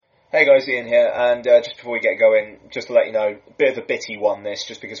Hey guys, Ian here, and just before we get going, just to let you know, a bit of a bitty one this,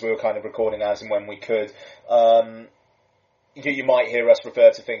 just because we were kind of recording as and when we could. You might hear us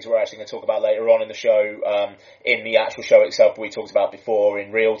refer to things we're actually going to talk about later on in the show, in the actual show itself we talked about before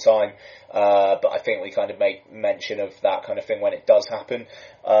in real time, but I think we kind of make mention of that kind of thing when it does happen.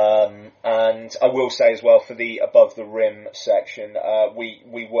 And I will say as well, for the Above the Rim section,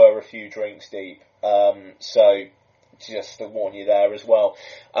 we were a few drinks deep, so just to warn you there as well.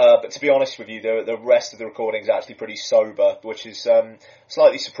 But to be honest with you, the rest of the recording is actually pretty sober, which is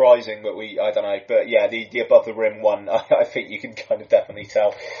slightly surprising, but I don't know. But yeah, the Above the Rim one, I think you can kind of definitely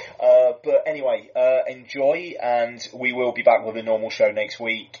tell. But anyway, enjoy, and we will be back with a normal show next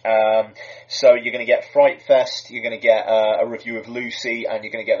week. So you're going to get Fright Fest, you're going to get a review of Lucy, and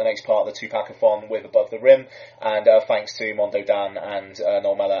you're going to get the next part of the two-packathon with Above the Rim. And thanks to Mondo Dan and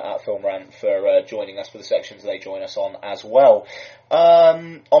Noel Mellor at Film Rant for joining us for the sections they join us on as well.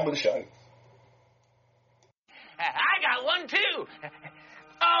 On with the show. I got one too.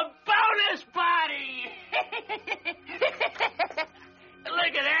 A bonus body.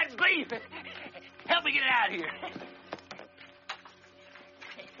 Look at that beef. Help me get it out of here.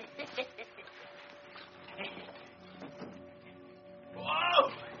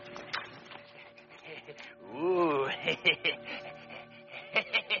 Whoa. Ooh.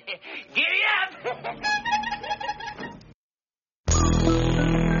 Giddy up.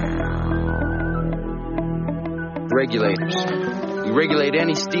 Regulators. We regulate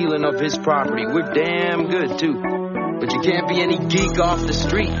any stealing of his property. We're damn good, too. But you can't be any geek off the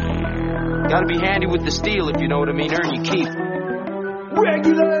street. Gotta be handy with the steel, if you know what I mean. Earn your keep.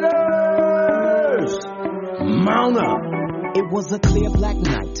 Regulators! Mount up! It was a clear black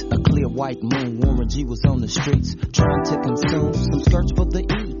night, a clear white moon. Warren G was on the streets, trying to consume some skirts for the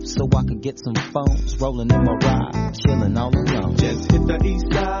eve, so I could get some phones. Rolling in my ride, chilling all alone. Just hit the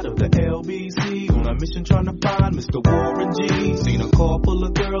east side of the LBC on a mission trying to find Mr. Warren G. Seen a car full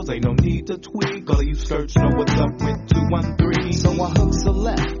of girls, ain't no need to tweak. All of you search know what's up with 213. So I hooked a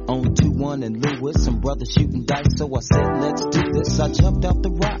left on 21 and Lewis. Some brothers shooting dice, so I said, let's do this. I jumped out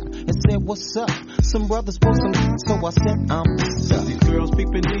the ride and said, what's up? Some brothers pulled some, so I said, I'm stuck. These girls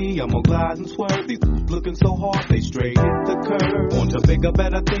peeping me, I'm gonna glide and swerve. These looking so hard, they straight hit the curve. On to bigger,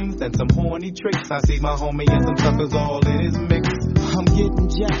 better things than some horny tricks. I see my homie and some suckers all in his mix. I'm getting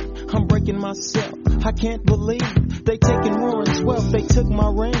jacked, I'm breaking myself. I can't believe they taking Warren's wealth. They took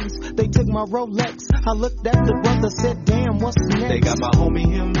my rings, they took my Rolex. I looked at the brother, said, damn, what's next? They got my homie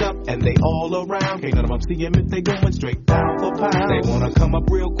hemmed up and they all around. Can't none of them see him if they going straight down for pound. They wanna come up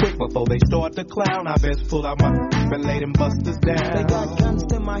real quick before they start to clown. I best pull out my and lay them busters down. They got guns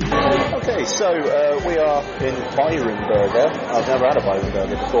to my head. Okay, so we are in Byron Burger. I've never had a Byron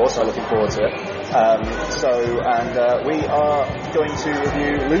Burger before, so I'm looking forward to it. We are going to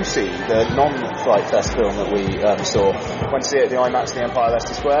review Lucy, the non-Fright Fest film that we saw. Went to see it at the IMAX, the Empire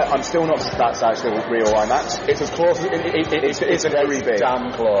Leicester Square. I'm still not sure that's actually real IMAX. It's as close. It's very big.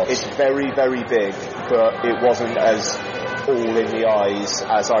 Damn close. It's very, very big, but it wasn't as all in the eyes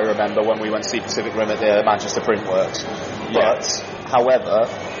as I remember when we went to see Pacific Rim at the Manchester Printworks. But, however,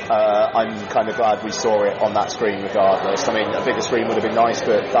 I'm kind of glad we saw it on that screen regardless. I mean, a bigger screen would have been nice,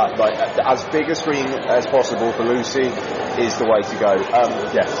 but as big a screen as possible for Lucy is the way to go.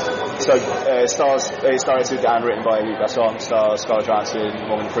 Yes. So, it's directed and written by Luc Besson, stars Scarlett Johansson,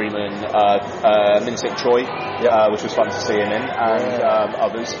 Morgan Freeman, Min-Sik Choi, which was fun to see him in, and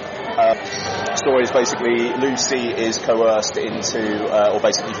others. Story is basically Lucy is coerced into, or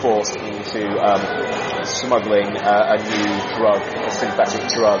basically forced into smuggling a new drug, a synthetic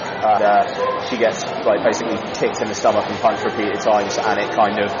drug. She gets basically kicked in the stomach and punched repeated times, and it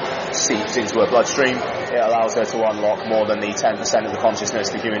kind of seeps into her bloodstream. It allows her to unlock more than the 10% of the consciousness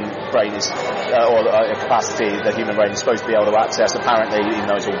the human brain is, or the capacity the human brain is supposed to be able to access. Apparently, even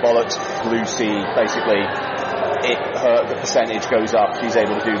though it's all bollocks, Lucy basically, the percentage goes up. She's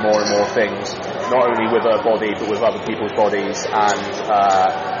able to do more and more things, not only with her body but with other people's bodies, and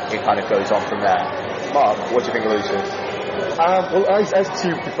it kind of goes on from there. Mark, what do you think of Lucy? Well, as to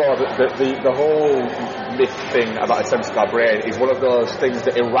you before, the whole myth thing about a sensitive brain is one of those things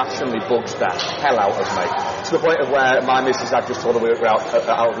that irrationally bugs the hell out of me. To the point of where my missus, I've just told her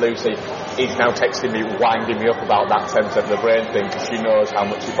out of Lucy, is now texting me, winding me up about that sense of the brain thing, because she knows how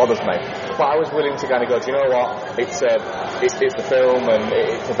much it bothers me. But I was willing to kind of go, do you know what, it's the film, and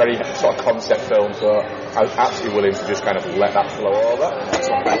it's a very sort of concept film, so I was actually willing to just kind of let that flow over.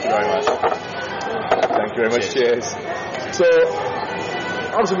 So thank you very much. Thank you very much, cheers. So,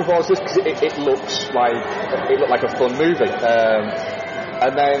 I was looking forward to this because it looked like a fun movie.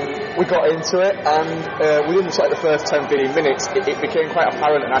 And then we got into it, and within the first 10-15 minutes, it became quite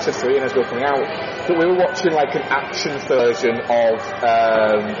apparent, and I said to Ian as we were coming out, that we were watching like an action version of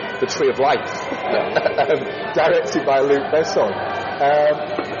The Tree of Life, directed by Luc Besson.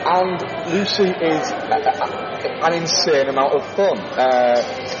 And Lucy is an insane amount of fun.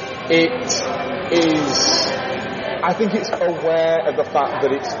 It is... I think it's aware of the fact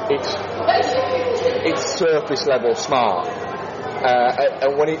that it's surface level smart,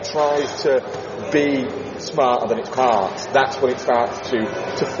 and when it tries to be smarter than its parts, that's when it starts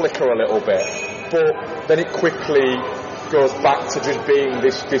to flicker a little bit. But then it quickly goes back to just being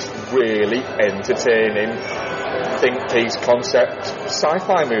this really entertaining think piece concept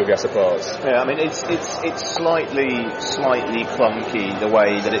sci-fi movie, I suppose. Yeah, I mean it's slightly clunky the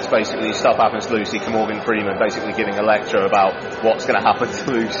way that it's basically stuff happens to Lucy, Morgan Freeman basically giving a lecture about what's going to happen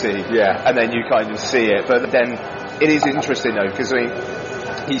to Lucy. Yeah, and then you kind of see it, but then it is interesting though, because I mean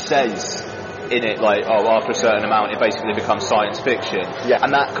he says in it like, oh, after a certain amount it basically becomes science fiction. Yeah,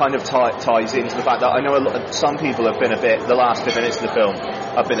 and that kind of ties into the fact that I know some people have been a bit, the last 10 minutes of the film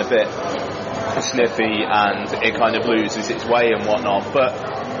have been a bit sniffy and it kind of loses its way and whatnot, but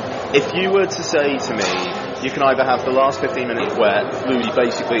if you were to say to me you can either have the last 15 minutes where Louis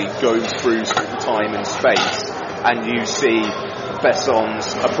basically goes through time and space and you see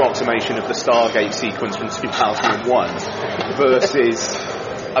Besson's approximation of the Stargate sequence from 2001 versus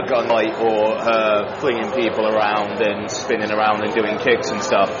a gunlight or her flinging people around and spinning around and doing kicks and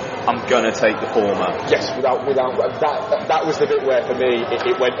stuff, I'm gonna take the former. Yes, without that was the bit where for me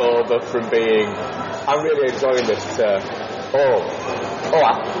it went over from being I'm really enjoying this to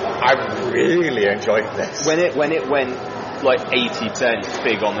I really enjoyed this. When it went like 80%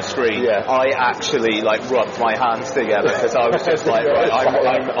 big on the screen, yeah. I actually like rubbed my hands together because I was just like, right,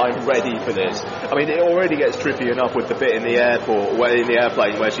 I'm ready for this. I mean, it already gets trippy enough with the bit in the airport, where in the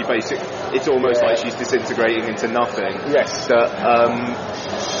airplane, where she basically, it's almost like she's disintegrating into nothing. Yes.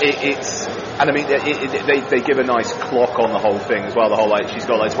 It's, and I mean, they give a nice clock on the whole thing as well. The whole like she's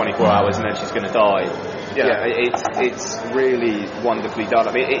got like 24 hours and then she's going to die. Yeah, it's really wonderfully done.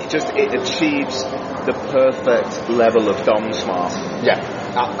 I mean, it achieves the perfect level of dumb smart. Yeah,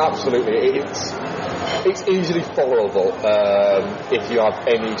 absolutely. It's easily followable if you have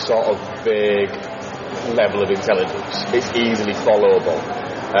any sort of vague level of intelligence. It's easily followable,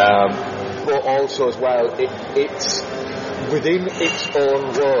 but also as well, it's within its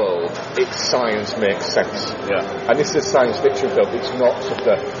own world, its science makes sense. Yeah. And this is a science fiction film. It's not supposed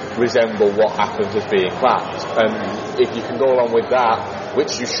to resemble what happens as being fact. And if you can go along with that,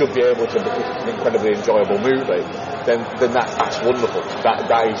 which you should be able to because it's an incredibly enjoyable movie, then that's wonderful.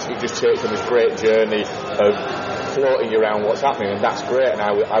 That is, it just takes on this great journey of floating around what's happening, and that's great. And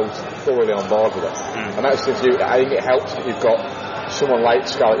I was thoroughly on board with it. And that's I think it helps that you've got someone like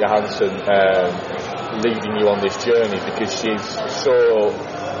Scarlett Johansson leading you on this journey, because she's so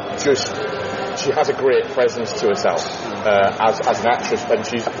she has a great presence to herself as an actress, and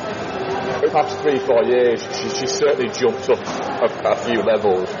she's in the past 3-4 years she's certainly jumped up a few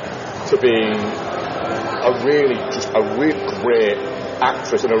levels to being a really great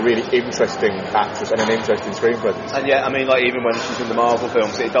actress and a really interesting actress and an interesting screen presence. And yeah, I mean, like even when she's in the Marvel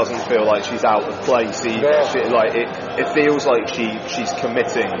films, it doesn't feel like she's out of place either. No. It feels like she's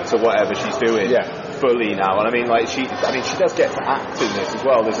committing to whatever she's doing fully now. And I mean, like she does get to act in this as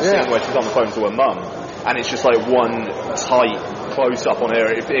well. There's a scene where she's on the phone to her mum, and it's just like one tight close up on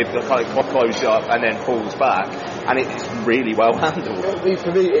her. It kind of close up and then pulls back, and it's really well handled.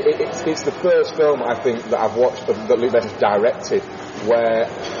 For me, it's the first film I think that I've watched that Luc Besson's directed where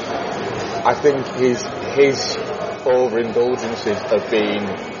I think his overindulgences have been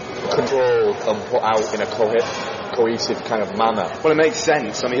controlled and put out in a cohesive kind of manner. Well, it makes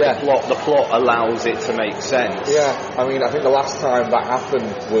sense. I mean, the plot allows it to make sense. Yeah, I mean, I think the last time that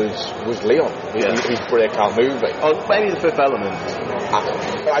happened was Leon, his breakout movie. Oh, maybe The Fifth Element.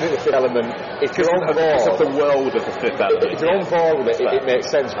 I think The Fifth Element, if you're on board... Because of the world of The Fifth Element. If you're on board with it makes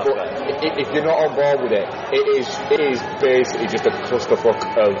sense, but if you're not on board with it, it is basically just a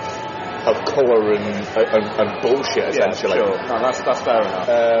clusterfuck of colour and bullshit, essentially. Yeah, sure. No, that's fair enough.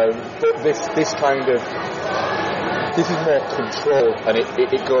 But this kind of... This is more controlled, and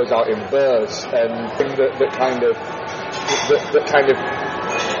it goes out in bursts, and that kind of...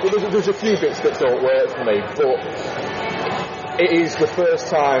 Well, there's a few bits that don't work for me, but it is the first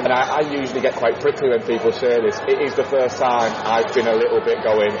time, and I usually get quite prickly when people say this, it is the first time I've been a little bit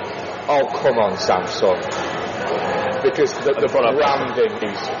going, oh, come on, Samsung. Because the branding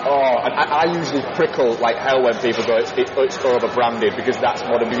is... and I usually prickle like hell when people go, it's over-branded, because that's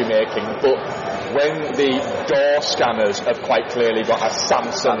modern movie making, but when the door scanners have quite clearly got a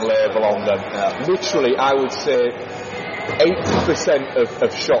Samsung label on them. Literally, I would say 80%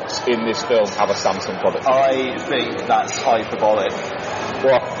 of shots in this film have a Samsung product. I think that's hyperbolic.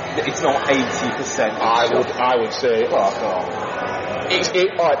 What? It's not 80%. I would say. Oh,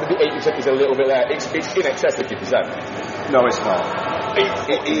 alright, the 80% is a little bit there. It's in excess of 50%. No, it's not.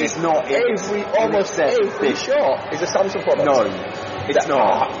 It is not. Almost every shot is a Samsung product. No, it's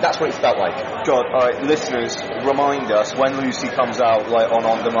not. That's what it felt like. God, alright, listeners, remind us when Lucy comes out, like on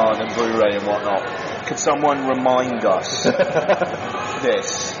demand and Blu-ray and whatnot. Could someone remind us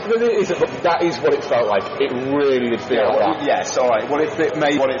this? That is what it felt like. It really did feel like that. Yes, alright. Well, it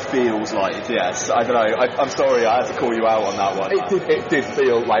made what it feels like, yes. I don't know. I'm sorry, I had to call you out on that one. It did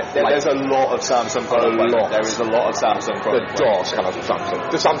feel like... There's a lot of Samsung products. There is a lot of Samsung products. The door scanners of Samsung.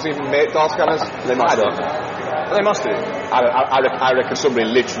 Do Samsung even make door scanners? They must do. They must do. I reckon somebody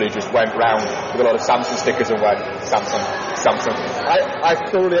literally just went round with a lot of Samsung stickers and went, Samsung. I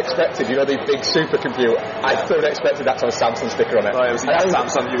thoroughly expected, the big supercomputer, I thoroughly expected that to have a Samsung sticker on it. Right, it was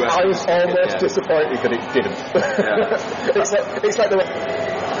Samsung US. I was almost disappointed that it didn't. Yeah. it's like the...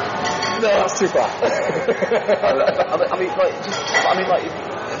 No, that's too far.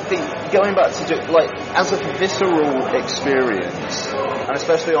 Going back to just, as a visceral experience, and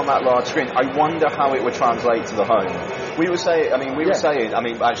especially on that large screen, I wonder how it would translate to the home. We were saying,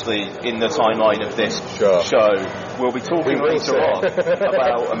 actually, in the timeline of this show, we'll be talking later on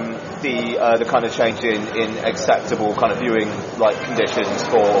about the kind of change in acceptable kind of viewing conditions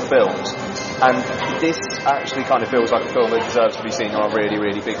for films. And this actually kind of feels like a film that deserves to be seen on a really,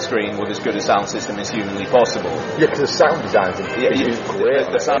 really big screen with as good a sound system as humanly possible. Yeah, because the sound design is great.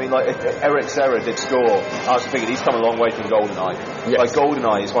 Eric Serra did score. I was thinking he's come a long way from GoldenEye. Yes.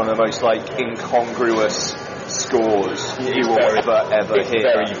 GoldenEye is one of the most incongruous scores you will ever hear. It's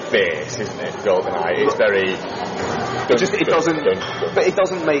very bass, isn't it? GoldenEye. It's very. It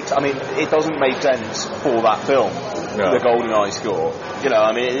doesn't make sense for that film. No. The GoldenEye score,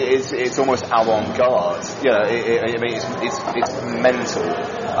 it's almost avant-garde. It's mental.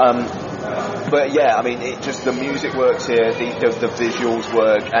 But yeah, the music works here, the visuals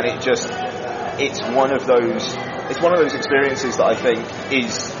work, and it's one of those experiences that I think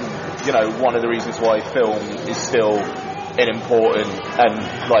is, one of the reasons why film is still an important and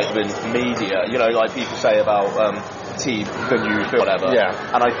media. People say about TV, the new film, whatever.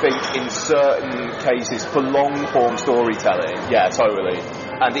 Yeah. And I think in certain cases, for long-form storytelling, yeah, totally.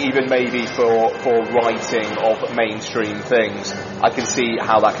 And even maybe for writing of mainstream things, I can see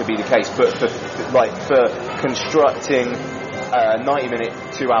how that could be the case. But for constructing a 90-minute,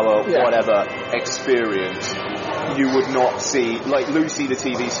 2-hour, whatever experience, you would not see, Lucy the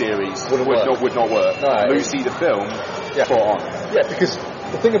TV series would not work. No, Lucy the film, spot on. Yeah, because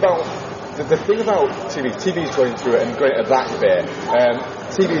the thing about TV is going through it and going to that bit.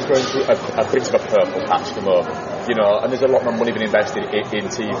 TV is going through a bit of a purple patch at the moment, and there's a lot more money being invested in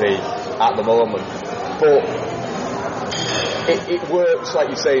TV at the moment. But it works, like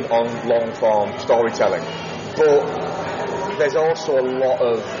you're saying, on long-form storytelling. But there's also a lot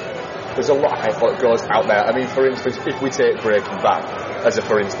of effort that goes out there. For instance, if we take Breaking Bad as a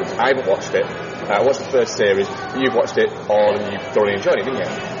for instance, I haven't watched it. I watched the first series, but you've watched it all and you thoroughly enjoyed it, didn't you?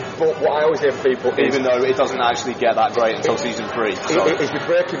 But what I always hear from people even though it doesn't actually get that great until season 3. Is with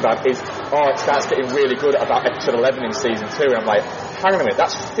Breaking Bad it starts getting really good at about episode 11 in season 2, and I'm like, hang on a minute,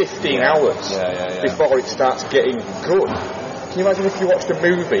 that's 15 hours before it starts getting good. Can you imagine if you watched a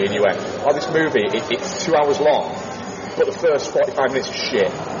movie and you went, this movie, it's 2 hours long, but the first 45 minutes is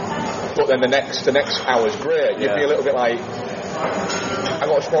shit, but then the next hour's great. You'd be a little bit like, I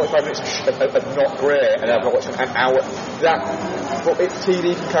watched 45 minutes of not great, and I've watched an hour. But if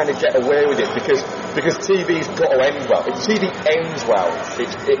TV can kind of get away with it, because TV's got to end well. If TV ends well,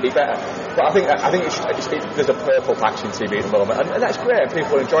 it's better. But I think there's a purple patch in TV at the moment, and that's great, and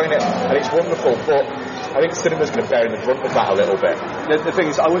people are enjoying it, and it's wonderful. But I think cinema's going to bear in the brunt of that a little bit. The thing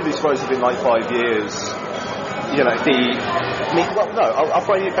is, I wouldn't be surprised if in 5 years, I'll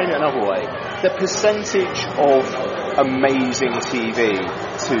frame it another way. The percentage of amazing TV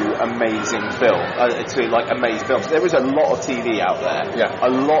to amazing film, to amazing films. There is a lot of TV out there. Yeah. A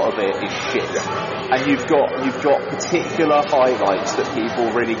lot of it is shit. Yeah. And you've got particular highlights that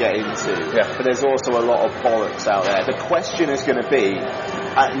people really get into. Yeah. But there's also a lot of bollocks out there. The question is going to be,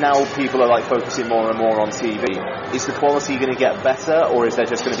 now people are focusing more and more on TV. Is the quality going to get better, or is there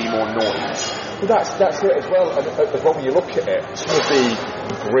just going to be more noise? Well, that's it as well. And as well, when you look at it, some of the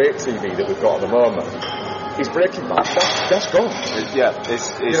great TV that we've got at the moment is Breaking Bad. That's gone. It's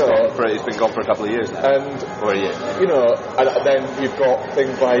been gone for a couple of years now. Or a year. And then you've got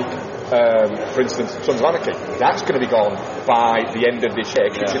things like for instance, Sons of Anarchy. That's going to be gone by the end of this year,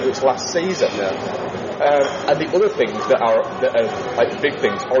 because it's its last season. And the other things that are like big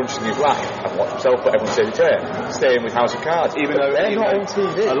things, Orange is the New Black, I've watched myself, but everyone's saying it's staying with House of Cards. Even though they're not on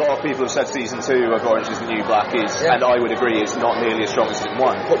TV. A lot of people have said season 2 of Orange is the New Black is, and I would agree, is not nearly as strong as season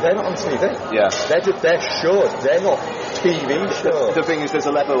 1. But they're not on TV. Yeah. They're shows. They're not TV shows. The thing is, there's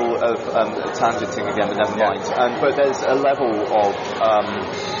a level of tangenting again, but never mind. But there's a level of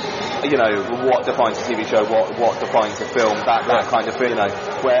what defines a TV show, what defines a film, that kind of thing,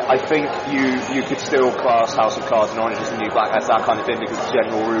 where I think you could still class House of Cards and Orange is the New Black as that kind of thing, because the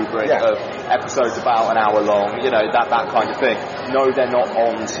general rubric of episodes about an hour long, that kind of thing. No, they're not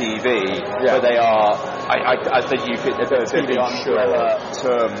on TV, but they are, I think you could, the umbrella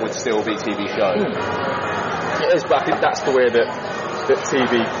term would still be TV show. It is, but I think that's the way that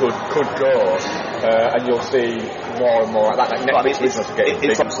TV could go, and you'll see more and more like that. Like Netflix business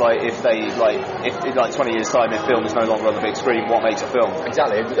it's almost like if in 20 years' time, if film is no longer on the big screen, what makes a film?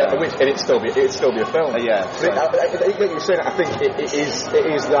 Exactly, and it'd still be a film. You're saying, I think it is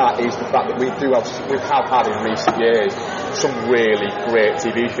the fact that we have had in recent years some really great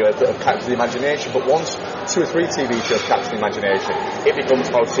TV shows that have captured the imagination. But once 2 or 3 TV shows capture the imagination, it becomes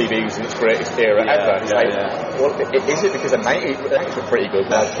about TV's in its greatest era ever. Well, is it because the 90s were pretty good?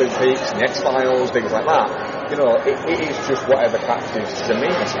 Like Twin Peaks, and X-Files, things like that. It is just whatever catches the me,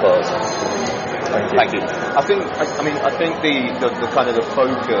 I suppose. Thank you. I think the kind of the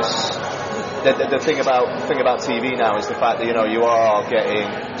focus. The thing about TV now is the fact that you are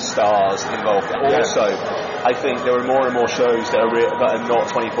getting stars involved. Also, I think there are more and more shows that are not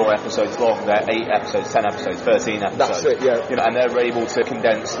 24 episodes long. They're 8 episodes, 10 episodes, 13 episodes. That's it. Yeah. And they're able to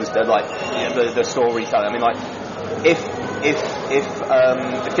condense the storytelling. I mean, like if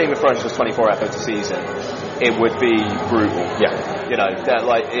Game of Thrones was 24 episodes a season, it would be brutal. Yeah.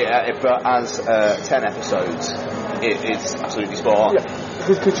 But as 10 episodes, it's absolutely spot on. Yeah.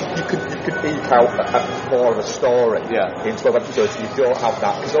 Because you could eke out more of a story in 12 episodes. You don't have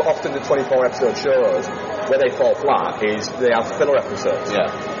that, because often the 24 episode shows, where they fall flat is they have filler episodes.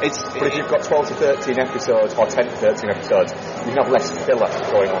 But if you've got 12 to 13 episodes or 10 to 13 episodes, you can have less filler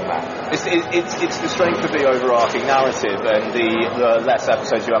going on there. It's the strength of the overarching narrative, and the less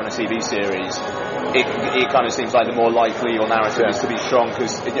episodes you have in a TV series, it kind of seems like the more likely your narrative is to be strong.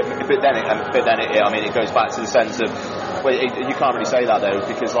 But then it goes back to the sense of, well, you can't really say that though,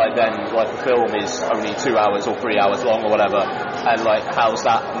 because the film is only 2 hours or 3 hours long or whatever, and how's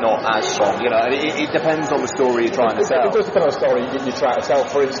that not as strong? It depends on the story you're trying to tell. It does depend on the story you're trying to tell.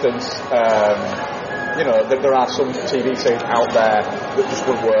 For instance, there are some TV series out there that just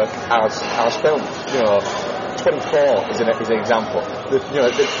would work as films. 24 is an example. The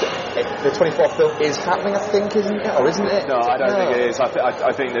 24 film is happening, I think, isn't it? Or isn't it? No, I don't think it is. I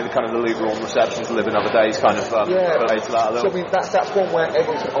think that kind of the lukewarm reception to Live Another Day is kind of related to that a little. So, that's one where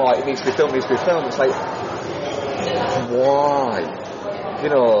everyone's like, it needs to be filmed, It's like, why? It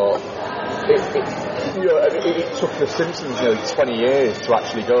took The Simpsons nearly 20 years to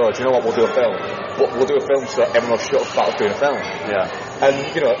actually go, do you know what, we'll do a film. We'll do a film so everyone will shut up about doing a film. Yeah. And,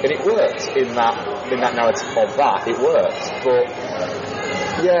 and it works in that narrative of that, it works. But,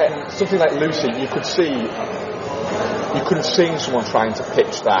 something like Lucy, you could have seen someone trying to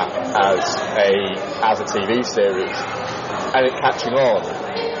pitch that as a TV series, and it catching on.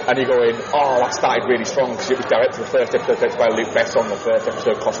 And you're going, that started really strong because it was directed, the first episode directed by Luke Besson, the first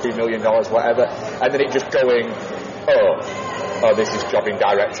episode cost $2 million, whatever. And then it just going, this is jobbing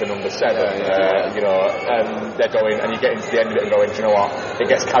director number 7, and they're going, and you get into the end of it and going, do you know what, it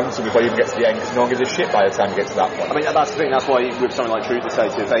gets cancelled before you even get to the end, because no one gives a shit by the time you get to that point. I mean, that's the thing, that's why with something like True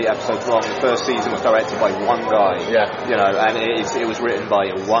Detective, 8 episodes long, the first season was directed by one guy, and it was written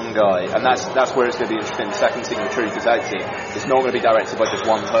by one guy, and that's where it's going to be interesting. The second season of True Detective, it's not going to be directed by just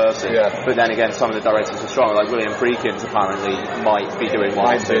one person, but then again, some of the directors are strong, like William Friedkin's apparently might be doing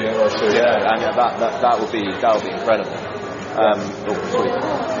one or two. And that would be incredible. Sweet.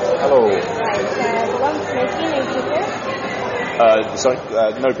 Hello. Sorry,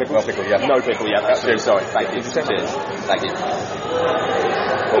 no pickle. No pickle, yeah. No pickle, yeah. That's true. Sorry. Thank you. Cheers. Thank you.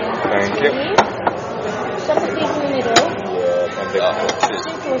 Thank you. Chocolate cake in the middle. Cheers.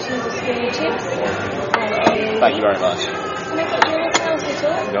 2 portions of spring chips. Thank you very much. Can I get you anything else at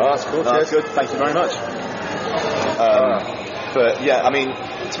all? No, that's good. No, that's good. Thank you very much. But yeah, I mean,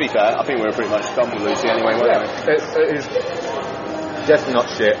 to be fair, I think we were pretty much done with Lucy anyway, weren't we? It is definitely not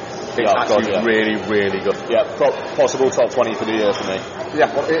shit. It's actually really, really good. Yeah, possible top 20 for the year for me.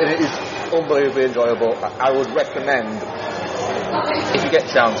 Yeah, well, it is unbelievably enjoyable. I would recommend, if you get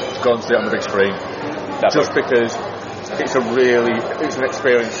a chance, to go and see it on the big screen. Definitely. Just because it's an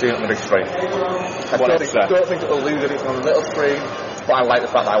experience seeing it on the big screen. I don't think it'll lose it. It's on a little screen, but I like the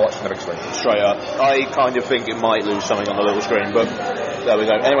fact that I watched it on the big screen. Straight up. I kind of think it might lose something on the little screen, but there we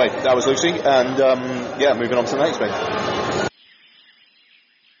go. Anyway, that was Lucy, and moving on to the next thing.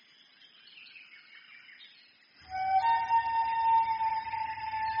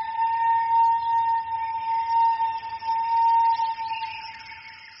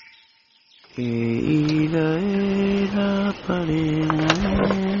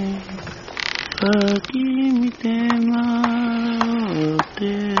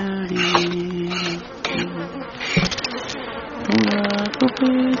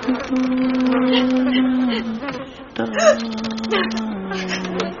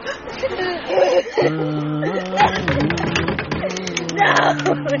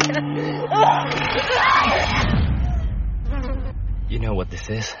 You know what this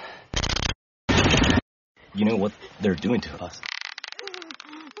is? You know what they're doing to us?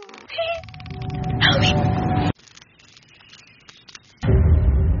 Help me!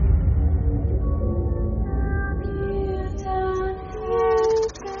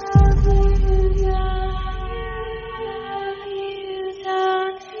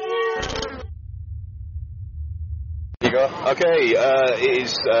 Okay, it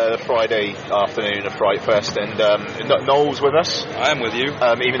is Friday afternoon of Fright Fest, and Noel's with us. I am with you.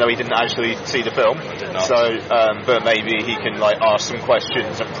 Even though he didn't actually see the film. I did not. So, but maybe he can ask some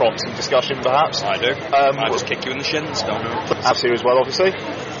questions and prompt some discussion, perhaps. I do. I just kick you in the shins, don't I? Absolutely as well, obviously.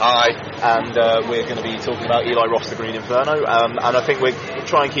 Aye. And we're going to be talking about Eli Roth's The Green Inferno, and I think we'll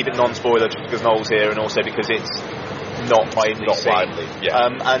try and keep it non-spoiler just because Noel's here, and also because it's not widely seen. Yeah.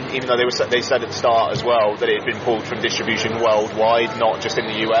 And even though they said at the start as well that it had been pulled from distribution worldwide, not just in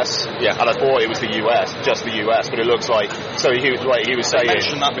the US. Yeah. And I thought it was the US, just the US, but it looks like he was saying. They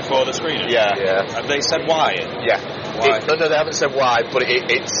mentioned that before the screening. Yeah. Have they said why? Yeah. Why? No, they haven't said why, but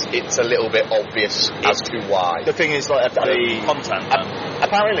it's a little bit obvious as to why. The thing is, the content.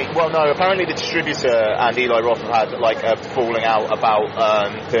 Apparently the distributor and Eli Roth have had a falling out about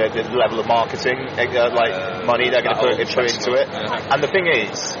the level of marketing, money they're going to put into it. Yeah. And the thing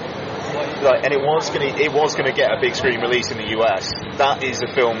is, and it was going to get a big screen release in the US. That is a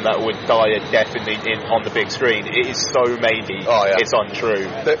film that would die a death on the big screen. It is so maybe it's untrue.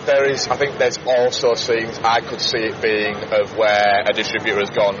 I think there's also scenes I could see it being of where a distributor has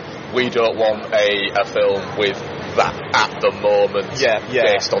gone, we don't want a film with that at the moment,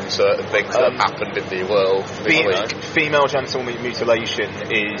 based on certain things that have happened in the world. Female genital mutilation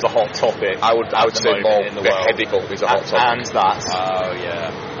is a hot topic. I would say more in the world. beheading is a hot topic. And that.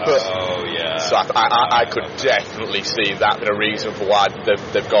 Oh yeah. So I could definitely see that being a reason for why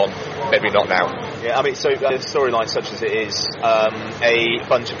they've gone, maybe not now. Yeah, I mean, so the storyline such as it is, a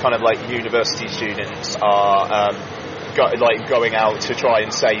bunch of university students are going out to try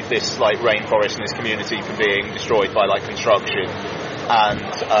and save this rainforest and this community from being destroyed by construction, and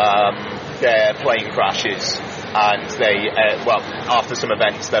their plane crashes, and they after some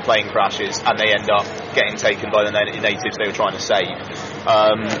events their plane crashes and they end up getting taken by the natives they were trying to save.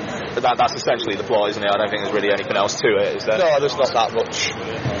 That's essentially the plot, isn't it? I don't think there's really anything else to it, is there? No, there's not that much.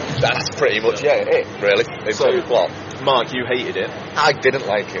 That's pretty much it, really. It's the plot. Mark, you hated it. I didn't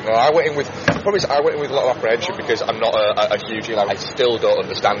like it. No, I went in with a lot of apprehension because I'm not a huge Eli. I still don't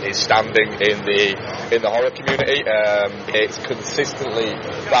understand his standing in the horror community. It's consistently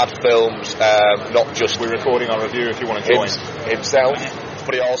bad films, not just. We're recording our review if you want to join. Himself,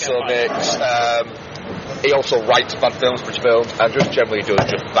 but he also makes. He also writes bad films, British films, and just generally does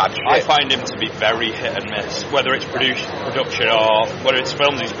just bad shit. I find him to be very hit and miss, whether it's production or whether it's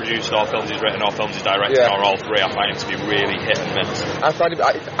films he's produced or films he's written or films he's directed or all three. I find him to be really hit and miss. I find him.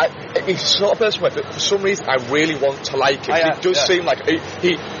 He's the sort of person where, for some reason, I really want to like him. It does seem like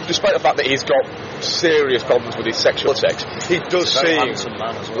he, despite the fact that he's got serious problems with his sexual sex, he does seem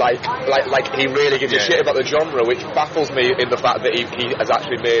like he really gives a shit about the genre, which baffles me in the fact that he has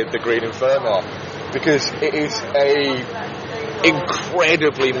actually made The Green Inferno. Because it is a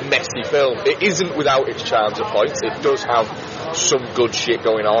incredibly messy film. It isn't without its charms at points. It does have some good shit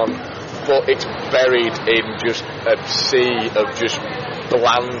going on, but it's buried in just a sea of just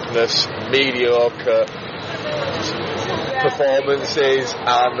blandness, mediocre performances,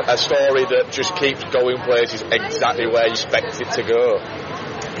 and a story that just keeps going places exactly where you expect it to go.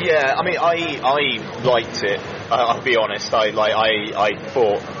 Yeah, I mean, I liked it. I'll be honest. I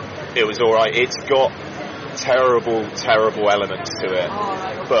thought it was alright. It's got terrible elements to it,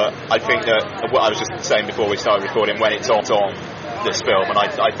 but I think that what I was just saying before we started recording, when it's on this film, and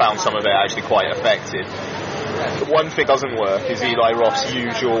I found some of it actually quite effective. The one thing that doesn't work is Eli Roth's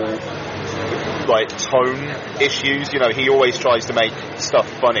usual like tone issues. You know, he always tries to make stuff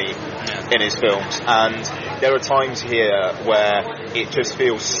funny in his films, and there are times here where it just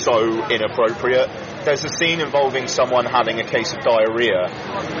feels so inappropriate. There's a scene involving someone having a case of diarrhea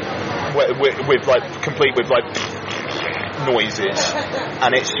with like complete with like noises,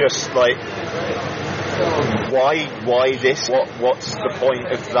 and it's just like, why this? What's the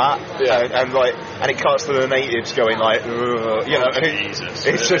point of that? And it cuts to the natives going like, you know, Jesus.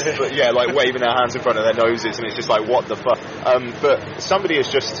 it's just like waving their hands in front of their noses, and it's just like, what the fuck? But somebody has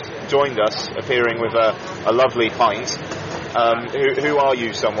just joined us, appearing with a lovely pint. Who are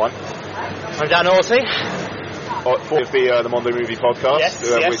you, someone? I'm Dan Orty. For the Mondo Movie Podcast,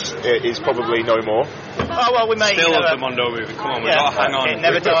 which is probably no more. Oh well, we may still the Mondo Movie. Come on, we've got to hang on. It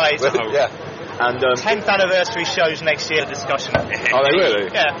never dies. And 10th anniversary shows next year. Discussion. Are they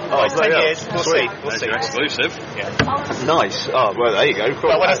really? Yeah. Oh, it's 10 years. We'll see. Exclusive. Yeah. Nice. Oh well, there you go. Cool.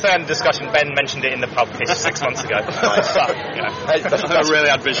 Well, when I say in discussion, Ben mentioned it in the pub pitch 6 months ago. Nice. I really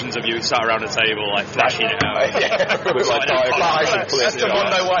had visions of you sat around a table like flashing it out. With like That's the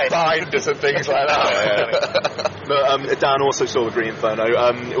Mondo way. Binders and things like that. But Dan also saw the Green Inferno.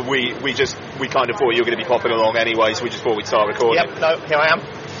 We kind of thought you were going to be popping along anyway, so we just thought we'd start recording. Yep. No, here I am.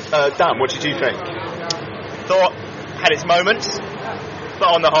 Dan, what did you think? Thought had its moments, but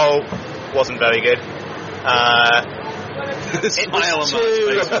on the whole, wasn't very good.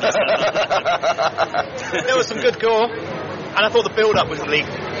 There was some good gore, and I thought the build-up was really,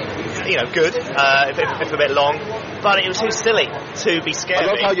 good, if a bit long, but it was too silly to be scary. I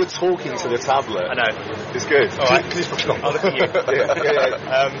love how you're talking to the tablet. I know. It's good. All right. I'll look at you.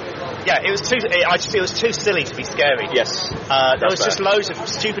 It was too. I just feel it was too silly to be scary. Yes. There was just loads of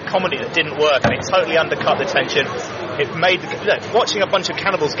stupid comedy that didn't work, and it totally undercut the tension. It made watching a bunch of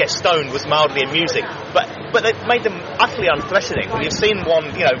cannibals get stoned was mildly amusing, but it made them utterly unthreatening. You've seen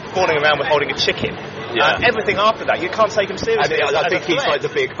one, falling around with holding a chicken. Yeah. Everything after that, you can't take him seriously. I think he's like the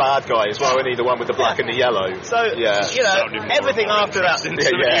big bad guy as well, isn't he? The one with the black and the yellow. So, everything after that.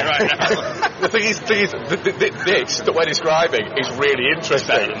 The thing is, this that we're describing is really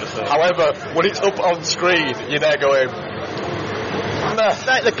interesting. However, when it's up on screen, you're there going,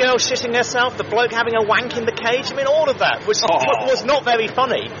 the girl shitting herself, the bloke having a wank in the cage, all of that was not very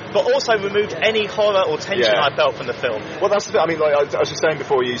funny, but also removed any horror or tension I felt from the film. Well, that's the thing. I was just saying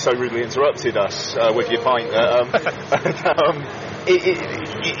before you so rudely interrupted us with your pint.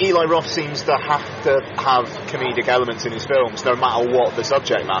 Eli Roth seems to have comedic elements in his films, no matter what the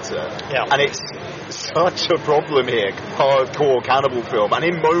subject matter. Yeah. And it's such a problem here, hardcore cannibal film, and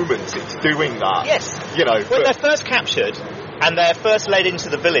in moments it's doing that. Yes. When they're first captured, and they're first led into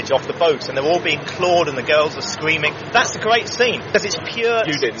the village off the boat, and they're all being clawed, and the girls are screaming. That's a great scene, because it's pure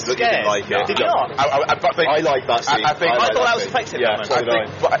You didn't like it. Did you not? I like that scene. I thought that was effective. Yeah, so did I.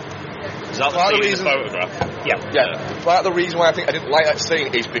 Is that the scene in the photograph? Yeah. Part of the reason why I think I didn't like that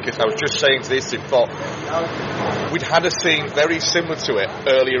scene is because I was just saying to this, thought we'd had a scene very similar to it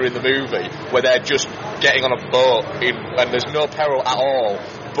earlier in the movie where they're just getting on a boat and there's no peril at all,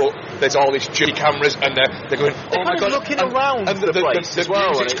 but there's all these jiggy cameras and they're going, oh my god, looking around and the place as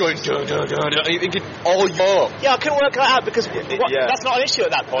well, music's going dun, dun, dun, dun, and you're thinking, oh yeah, I couldn't work that out because that's not an issue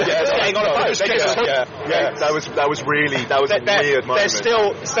at that point. Getting on a boat. That was a weird moment. There's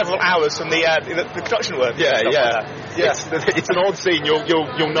still several hours from the production work. It's an odd scene. You'll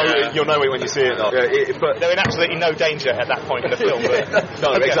know it when you see it though. But they're in absolutely no danger at that point in the film.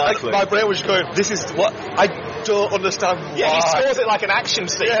 No, exactly. My brain was going, this is what I don't understand why. Yeah, he scores it like an action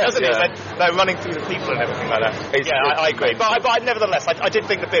scene, doesn't he? They're running through the people and everything like that. I agree. But nevertheless, I did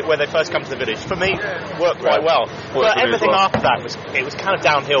think the bit where they first come to the village, for me, worked quite well. But everything after that was kind of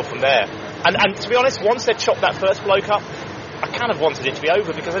downhill from there. And to be honest, once they chopped that first bloke up, I kind of wanted it to be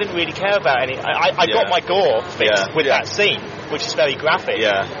over because I didn't really care about any. I got my gore fix with that scene, which is very graphic.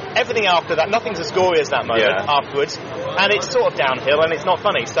 Yeah. Everything after that, nothing's as gory as that moment afterwards, and it's sort of downhill and it's not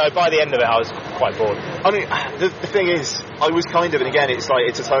funny. So by the end of it, I was quite bored. I mean, the thing is, I was kind of, and again, it's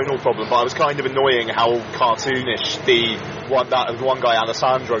a tonal problem, but I was kind of annoying how cartoonish the one guy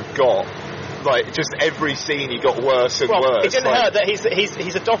Alessandro got. Like, just every scene he got worse and worse. It didn't hurt that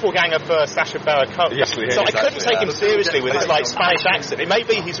he's a doppelganger for Sacha Baron Cohen. Yes, he is, so I couldn't take him seriously with his Spanish accent. It may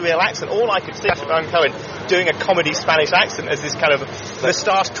be his real accent. All I could see Sacha Baron Cohen doing a comedy Spanish accent as this kind of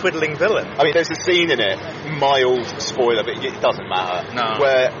moustache twiddling villain. I mean, there's a scene in it, mild spoiler, but it doesn't matter. No.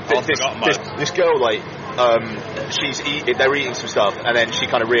 Where this girl, they're eating some stuff, and then she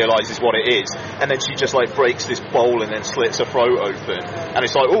kind of realises what it is, and then she just breaks this bowl and then slits her throat open, and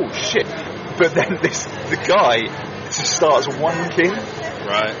it's like, oh shit. But then the guy just starts wanking.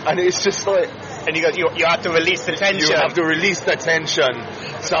 Right. And it's just like, And he goes, you have to release the tension. You have to release the tension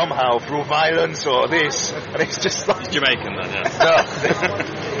somehow through violence or this. And it's just like... Jamaican then, yeah.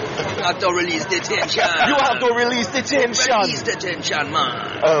 You have to release the tension. You have to release the tension. Release the tension,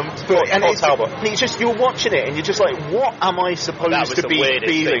 man. And it's just, you're watching it and you're just like, what am I supposed to be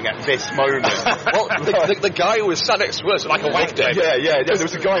feeling at this moment? Well, the guy who was sat next to us like a wanker. Yeah. There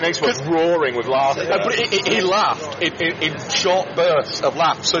was a guy next to us roaring with laughter. But he laughed in short bursts of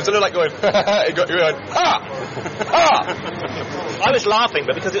laughs. So instead of like going, he went, I was laughing,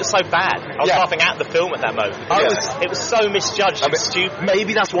 but because it was so bad, I was laughing at the film at that moment. It was so misjudged and stupid.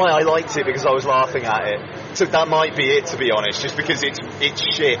 Maybe that's why I liked it, because I was laughing at it. So that might be it, to be honest, just because it's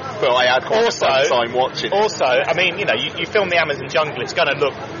shit, but I had quite a fun time watching it. Also, I mean, you film the Amazon jungle, it's going to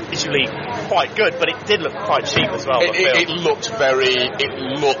look visually quite good, but it did look quite cheap as well. It looked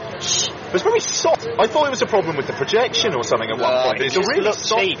It was very soft. I thought it was a problem with the projection or something at one point. It just really looked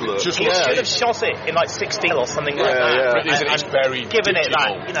cheap. He should have shot it in like 16 or something like that. It's very giving it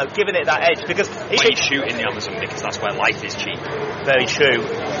that edge, because when you shoot in the Amazon, because that's where life is cheap. Very true.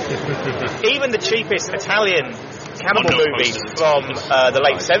 Even the cheapest Italian cannibal movies from the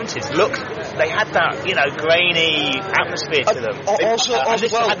late 70s they had that, grainy atmosphere to them. Also,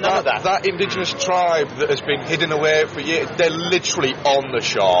 had none of that. That indigenous tribe that has been hidden away for years, they're literally on the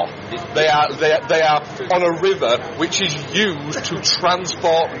shore. They are on a river which is used to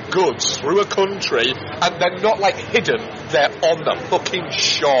transport goods through a country, and they're not like hidden, they're on the fucking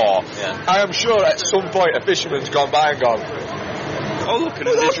shore. Yeah. I am sure at some point a fisherman's gone by and gone, oh, look, an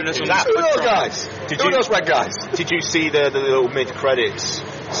indigenous Who those guys? Who those red guys? Did you see the little mid-credits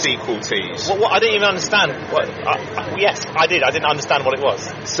sequel tease? What I didn't even understand. Yes, I did. I didn't understand what it was.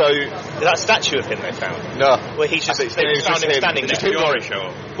 So... Is that a statue of him they found? No. Well, he just found him standing there. Glory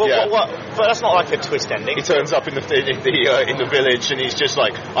show. What? But that's not like a twist ending. He turns up in the village and he's just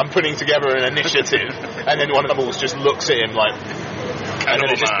like, I'm putting together an initiative, and then one of them all just looks at him like... And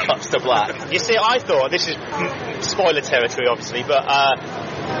then it just cuts to black. You see, I thought, this is spoiler territory obviously, but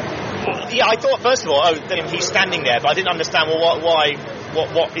I thought first of all, he's standing there, but I didn't understand, why,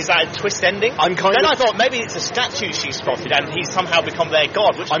 what is that a twist ending? I thought maybe it's a statue she spotted and he's somehow become their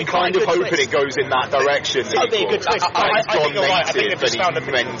god, which I'm kind of hoping it goes in that direction. That would be a good twist. I think you're right. I think they've just found a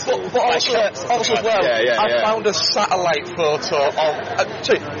mental. But also as well, I found a satellite photo of...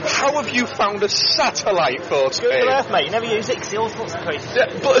 how have you found a satellite photo? Google Earth, mate. You never use it because all sorts of crazy. Yeah,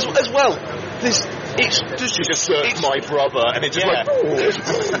 but as well, she just searched my brother, and it just like...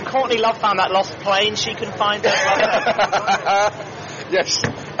 Courtney Love found that lost plane. She couldn't find her brother. Yes,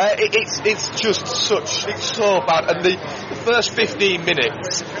 it's just it's so bad, and the first 15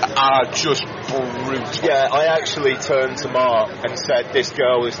 minutes are just brutal. Yeah, I actually turned to Mark and said, this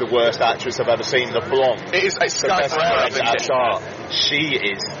girl is the worst actress I've ever seen, the blonde. It's Sky Ferreira. She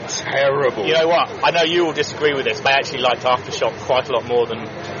is terrible. You know what? I know you will disagree with this, but I actually liked Aftershock quite a lot more than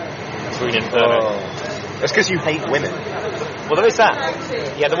Green Inferno. That's because you hate women. Well, there is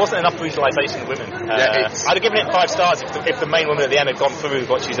that. Yeah, there wasn't enough brutalisation of women. I'd have given it 5 stars if the main woman at the end had gone through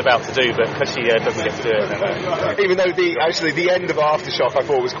what she's about to do, but because she doesn't get to do it. Even though the end of Aftershock I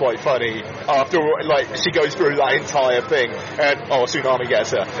thought was quite funny. After, she goes through that entire thing, and, tsunami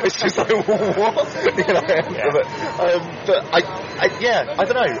gets her. It's just like, what? But I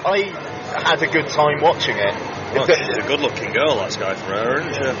don't know. I had a good time watching it. Well, she's a good-looking girl, that Sky Ferreira,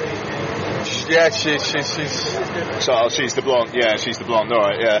 isn't she? Yeah, she's... So, she's the blonde. Yeah, she's the blonde. All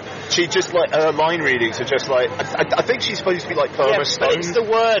right, yeah. She just, her line readings are just like... I think she's supposed to be like Perma Stone. But it's the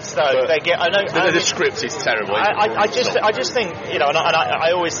words, though. They get... The script is terrible. I just think, and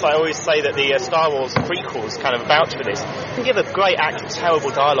I always say that the Star Wars prequels kind of vouch for this. You can give a great actor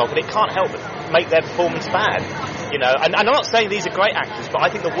terrible dialogue, but it can't help but make their performance bad. And I'm not saying these are great actors, but I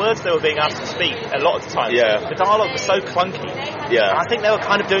think the words they were being asked to speak a lot of the time, the dialogue was so clunky. Yeah. And I think they were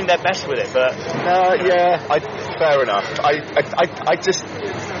kind of doing their best with it, but... fair enough. I just...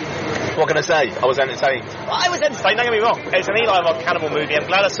 What can I say? I was entertained. Well, I was entertained, don't get me wrong. It's an Eli Roth cannibal movie. I'm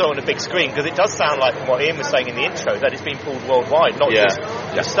glad I saw it on a big screen, because it does sound like, from what Ian was saying in the intro, that it's been pulled worldwide, not just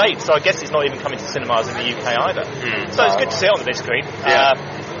the States. So I guess it's not even coming to cinemas in the UK either. So it's good to see it on the big screen.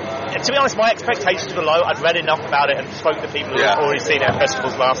 To be honest, my expectations were low. I'd read enough about it and spoken to people who had already seen it at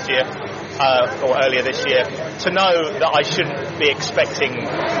festivals last year or earlier this year to know that I shouldn't be expecting,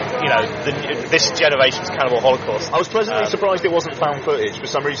 this generation's Cannibal Holocaust. I was pleasantly surprised it wasn't found footage. For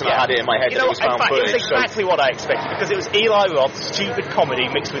some reason, I had it in my head that it was found footage. It was exactly what I expected, because it was Eli Roth stupid comedy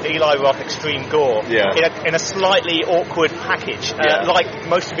mixed with Eli Roth extreme gore in a slightly awkward package, like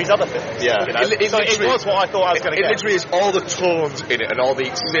most of his other films. Yeah, it was what I thought I was going to get. It literally is all the tones in it and all the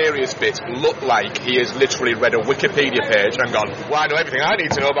serious bits look like he has literally read a Wikipedia page and gone, well, I know everything I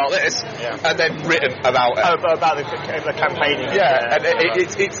need to know about this, and then written about it. About the campaigning. Yeah, and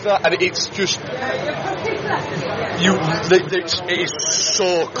it's that, and it's just it is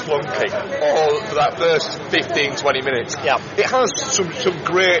so clunky all for that first 15-20 minutes. Yeah, it has some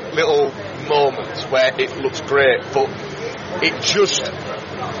great little moments where it looks great, but it's just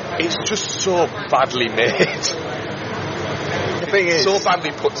so badly made. The thing is, so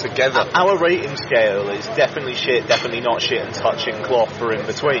badly put together. Our rating scale is definitely shit, definitely not shit, and touching cloth for in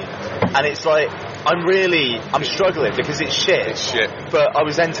between. And it's like, I'm struggling because it's shit. It's shit. But I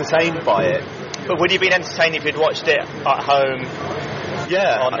was entertained by it. But would you have been entertained if you'd watched it at home?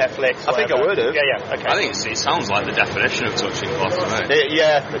 Yeah, on Netflix. I think I would have. Yeah. Okay. I think it sounds like the definition of touching cloth to me.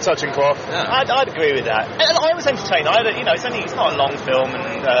 The touching cloth. Yeah. I'd agree with that. And I was entertained. It's not a long film,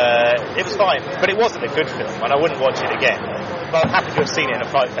 and it was fine. But it wasn't a good film, and I wouldn't watch it again. But I'm happy to have seen it in a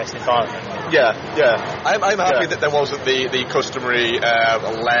Fright Fest environment. Yeah. I'm happy that there wasn't the customary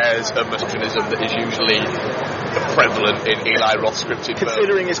layers of misogynism that is usually prevalent in Eli Roth scripted films.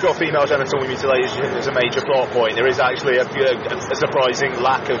 Considering it's got female genital mutilation as a major plot point, there is actually a surprising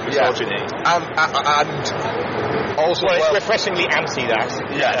lack of misogyny. And also, it's refreshingly anti that.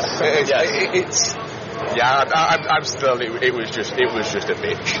 Yes. I'm still. It was just a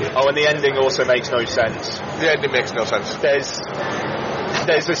bit shit. Oh, and the ending also makes no sense. The ending makes no sense.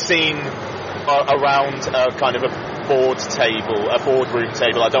 There's a scene around kind of a boardroom table. I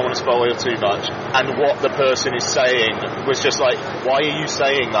don't want to spoil too much. And what the person is saying was just like, why are you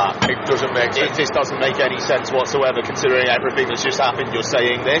saying that? It doesn't make sense. It just doesn't make any sense whatsoever, considering everything that's just happened. You're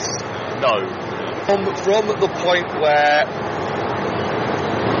saying this? No. From the point where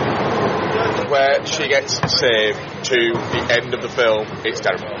she gets saved to the end of the film, it's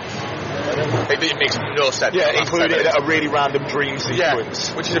terrible. It makes no sense. Yeah, including a really random dream sequence.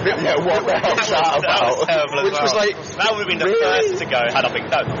 Which is a bit... Yeah, what the hell's that about? Which was like... That would have been the first to go, had I been...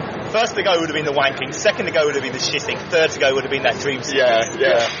 No. First to go would have been the wanking, second to go would have been the shitting, third to go would have been that dream sequence.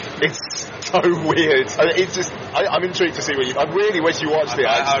 Yeah. It's so weird. It's just... I'm intrigued to see what you... I really wish you watched it,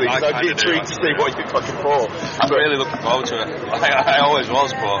 actually, because I'd be intrigued to see what you fucking thought. I'm really looking forward to it. I always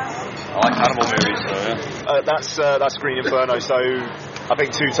was, but I like cannibal movies, so yeah. That's Green Inferno, so... I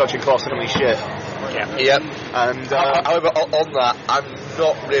think 2 touching cloths and only shit. Yeah. And however, on that, I'm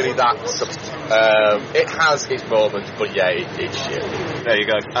not really that. It has its moments, but it's shit. There you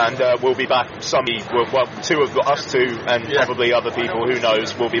go. And we'll be back. 2 of us two, and probably other people. Who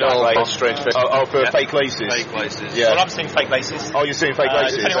knows? We'll be back later. Strange Fist. For Fake Laces. Fake Laces. Yeah. Well, I'm seeing Fake Laces. Oh, you're seeing Fake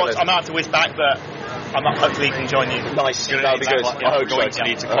Laces. I'm out to whiz back, but hopefully can join you. Nice. That'll be good. I hope going to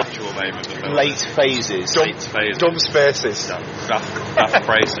need to contour maybe. Late phases. Dumb spaces. Daft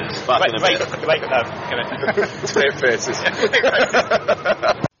phrases. Wait, no, give it. Straight faces.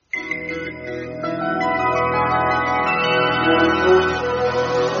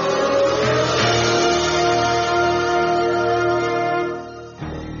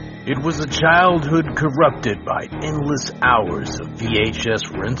 It was a childhood corrupted by endless hours of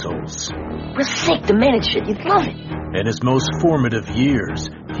VHS rentals. For sake, the man and shit, you'd love it. In his most formative years,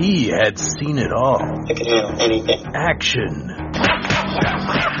 he had seen it all. I can handle anything. Action.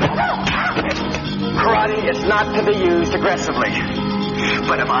 Karate is not to be used aggressively.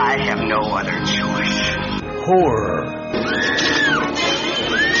 But if I have no other choice. Horror.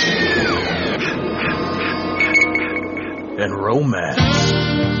 And romance.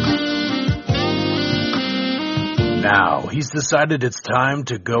 Now, he's decided it's time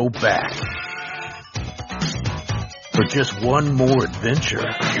to go back. For just one more adventure.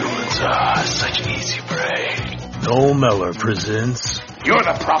 Humans are such easy prey. Noel Mellor presents... You're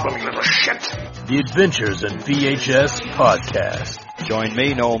the problem, you little shit. The Adventures in VHS Podcast. Join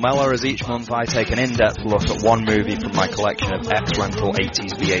me, Noel Mellor, as each month I take an in-depth look at one movie from my collection of ex-rental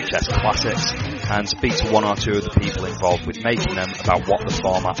 80s VHS classics and speak to one or two of the people involved with making them about what the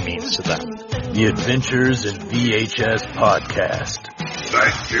format means to them. The Adventures in VHS Podcast.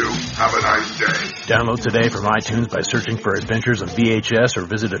 Thank you. Have a nice day. Download today from iTunes by searching for Adventures in VHS or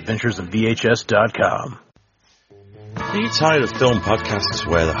visit adventuresinvhs.com. Are you tired of film podcasts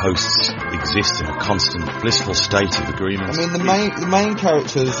where the hosts exist in a constant, blissful state of agreement? I mean, the main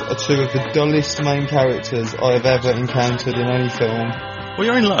characters are 2 of the dullest main characters I have ever encountered in any film. Well,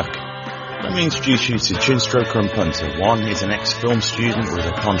 you're in luck. Let me introduce you to Chinstroker and Punter. One is an ex-film student with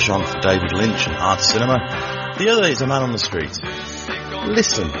a penchant for David Lynch and art cinema. The other is a man on the street.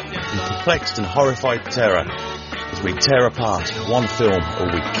 Listen in perplexed and horrified terror as we tear apart one film a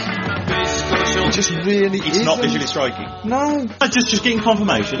week. It just really It's not visually striking. No. Just getting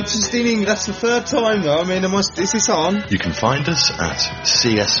confirmation. It's just that's the third time though. I mean, is this on? You can find us at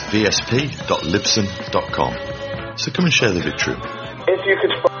csvsp.libsyn.com. So come and share the victory. If you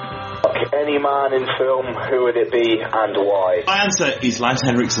could fuck any man in film, who would it be and why? My answer is Lance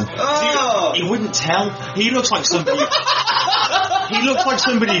Henriksen. Oh! He wouldn't tell. He looks like somebody. He looks like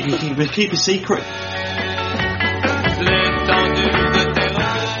somebody who can keep a secret.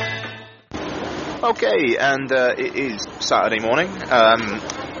 Okay, and it is Saturday morning,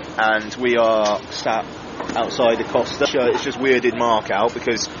 and we are sat outside the Costa. It's just weirded Mark out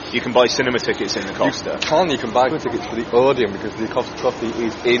because you can buy cinema tickets in the Costa. You can buy tickets for the Odeon because the Costa Trophy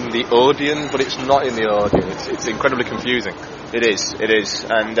is in the Odeon, but it's not in the Odeon. It's incredibly confusing. It is,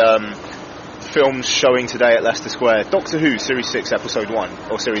 and films showing today at Leicester Square. Doctor Who, Series 6, Episode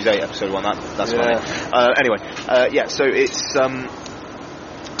 1, or Series 8, Episode 1, that's funny. Anyway, so it's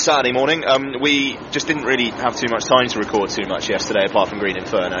Saturday morning. We just didn't really have too much time to record too much yesterday, apart from Green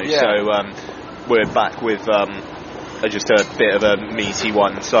Inferno, so we're back with just a bit of a meaty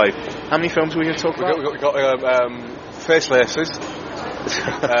one. So, how many films are we going to talk about? We've got Face Laces.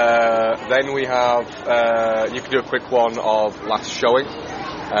 Then we have, you can do a quick one of Last Showing,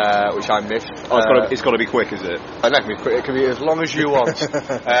 which I missed. It's got to be quick, is it? It can be as long as you want.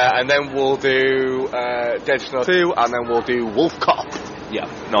 And then we'll do Dead Snow 2, and then we'll do Wolf Cop. Yeah,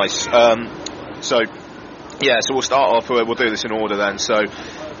 nice. So we'll start off, we'll do this in order then. So,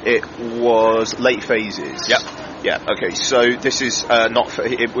 it was Late Phases. Yep. Yeah, okay, so this is not...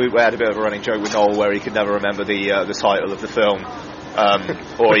 we had a bit of a running joke with Noel where he could never remember the title of the film.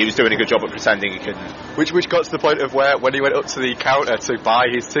 Or he was doing a good job at pretending he couldn't. Which got to the point of where, when he went up to the counter to buy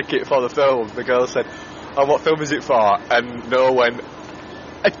his ticket for the film, the girl said, "Oh, what film is it for?" And Noel went,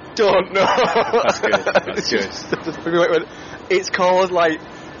 "I don't know." That's good. Went, it's called, like,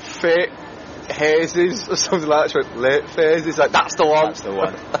 Fate Hazes or something like that. She went, Late Phases. Like, that's the one. That's the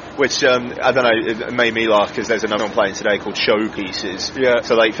one. Which, I don't know, it made me laugh because there's another one playing today called Showpieces. Yeah.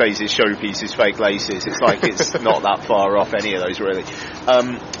 So Late Phases, Showpieces, Fake Laces. It's like it's not that far off any of those, really.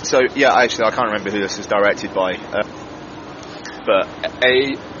 Actually, I can't remember who this is directed by. But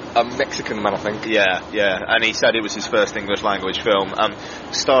a Mexican man, I think. Yeah, and he said it was his first English language film.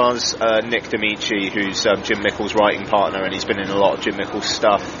 Stars Nick D'Amici, who's Jim Mickles' writing partner, and he's been in a lot of Jim Mickles'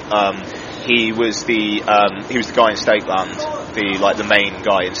 stuff. He was the guy in Stakeland, the main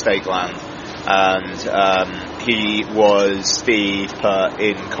guy in Stakeland, and he was the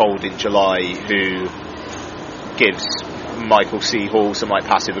in Cold in July who gives Michael C. Hall some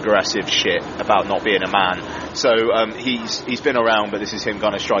passive aggressive shit about not being a man. So he's been around, but this is him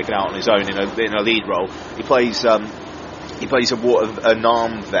kind of striking out on his own in a lead role. He plays a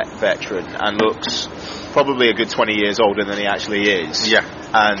Nam veteran and looks probably a good 20 years older than he actually is. Yeah.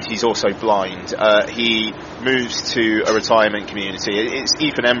 And he's also blind. He moves to a retirement community. It's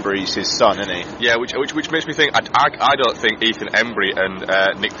Ethan Embry's his son, isn't he? Yeah, which makes me think, I don't think Ethan Embry and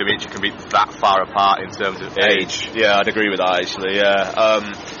Nick D'Amici can be that far apart in terms of age. Yeah, I'd agree with that, actually,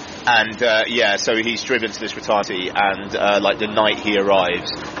 yeah. So he's driven to this retirement, and the night he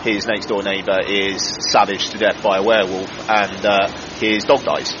arrives, his next door neighbour is savaged to death by a werewolf, and his dog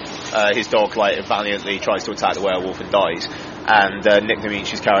dies. His dog valiantly tries to attack the werewolf and dies. And Nick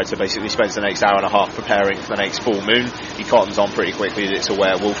D'Amici's character basically spends the next hour and a half preparing for the next full moon. He cottons on pretty quickly that it's a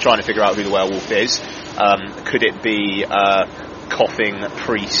werewolf, trying to figure out who the werewolf is. Could it be coughing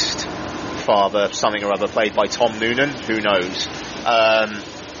priest, father, something or other, played by Tom Noonan? Who knows?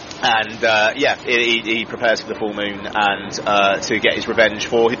 He prepares for the full moon and to get his revenge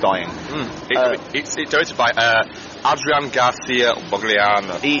for his dying. It's directed by Adrian Garcia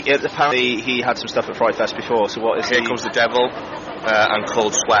Bogliano. Apparently he had some stuff at Fright Fest before, so what is Here Comes the Devil and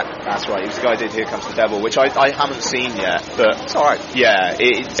Cold Sweat. That's right, he was the guy who did Here Comes the Devil, which I haven't seen yet, but it's alright. Yeah,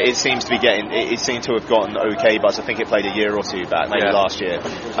 it seems to be it seemed to have gotten okay buzz. I think it played a year or two back, maybe last year.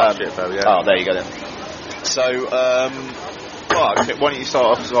 Last year, though, yeah. Oh, there you go then. So, why don't you start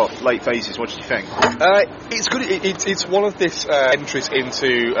off as well? Late Phases, what did you think? It's good. It's one of this entries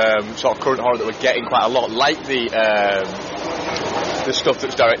into sort of current horror that we're getting quite a lot, like the stuff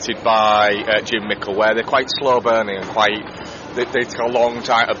that's directed by Jim Mickle, where they're quite slow burning and they take a long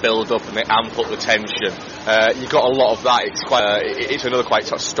time to build up and they amp up the tension. You got a lot of that. It's quite. It's another quite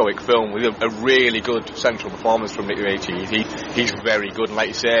sort of stoic film with a really good central performance from Nick Nolte. He's very good, and like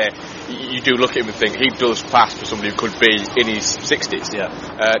you say, you do look at him and think he does pass for somebody who could be in his 60s. Yeah.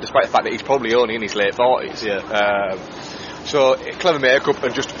 Despite the fact that he's probably only in his late 40s. Yeah. So clever makeup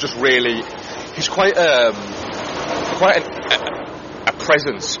and just really, he's quite a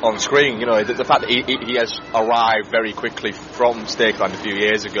presence on screen. You know, the fact that he has arrived very quickly from Stakeland a few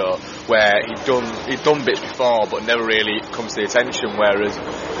years ago, where he'd done bits before but never really comes to the attention, whereas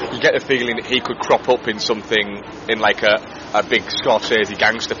you get the feeling that he could crop up in something in like a big Scorsese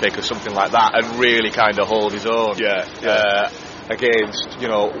gangster pick or something like that and really kind of hold his own against, you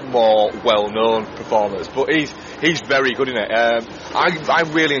know, more well-known performers. But he's very good in it. I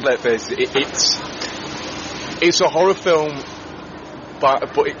really enjoy it. It's a horror film, but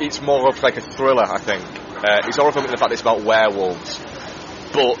it's more of like a thriller, I think. It's a horror film in the fact that it's about werewolves,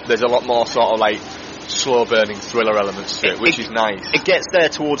 but there's a lot more sort of like slow-burning thriller elements to it, which is nice. It gets there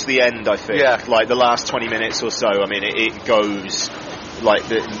towards the end, I think. Yeah. Like the last 20 minutes or so, I mean, it goes like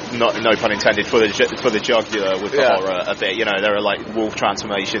no pun intended for the jugular with the horror a bit. You know, there are like wolf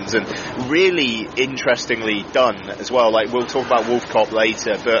transformations and really interestingly done as well. Like we'll talk about Wolf Cop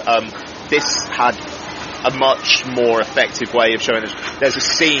later, but this had a much more effective way of showing this. There's a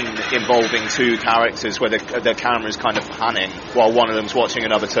scene involving two characters where the camera's kind of panning while one of them's watching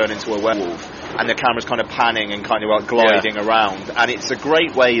another turn into a werewolf, and the camera's kind of panning and kind of like gliding around, and it's a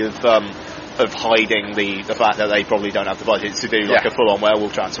great way of hiding the fact that they probably don't have the budget to do like a full-on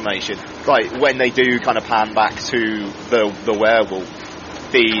werewolf transformation. Like when they do kind of pan back to the werewolf,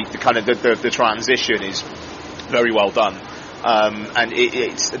 the kind of the transition is very well done. And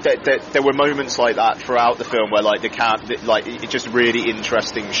there were moments like that throughout the film where like it's just really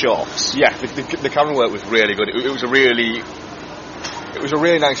interesting shots. Yeah, the camera work was really good. It was a really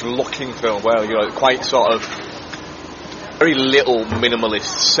nice looking film. Well, you know, quite sort of very little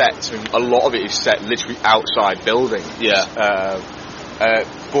minimalist sets. I mean, a lot of it is set literally outside buildings. Yeah.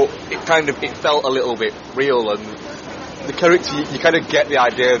 But it felt a little bit real, and the character, you kind of get the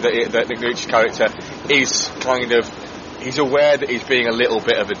idea that Nick Nolte's character is kind of, he's aware that he's being a little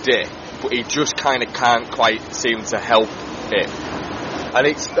bit of a dick, but he just kind of can't quite seem to help it. And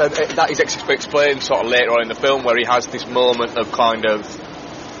that is explained sort of later on in the film, where he has this moment of kind of,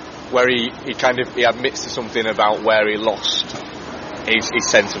 where he admits to something about where he lost his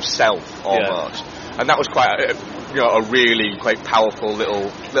sense of self, almost. Yeah. And that was quite a really quite powerful little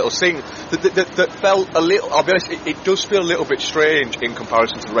scene that felt a little, I'll be honest, it does feel a little bit strange in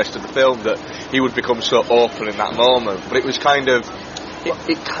comparison to the rest of the film that he would become so open in that moment, but it was kind of,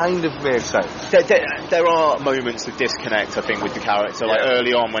 it kind of made sense. There are moments of disconnect, I think, with the character. Like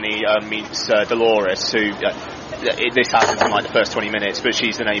early on when he meets Dolores, who this happens in like the first 20 minutes, but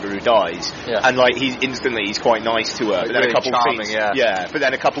she's the neighbour who dies, and like he's quite nice to her. But then a couple scenes, but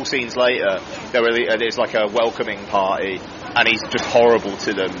then a couple scenes later, there's like a welcoming party, and he's just horrible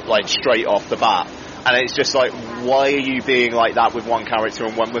to them, like straight off the bat. And it's just like, why are you being like that with one character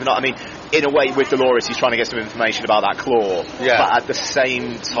and one with not? I mean, in a way, with Dolores, he's trying to get some information about that claw. Yeah. But at the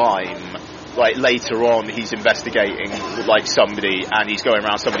same time, like later on, he's investigating like somebody, and he's going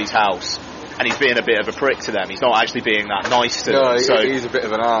around somebody's house, and he's being a bit of a prick to them. He's not actually being that nice to them. So he's a bit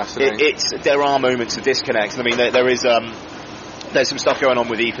of an arse. There are moments of disconnect. I mean, there is. There's some stuff going on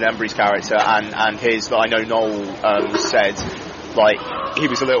with Ethan Embry's character and his. That I know Noel said. Like, he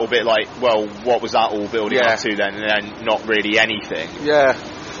was a little bit like, well, what was that all building up to then? And then not really anything. Yeah.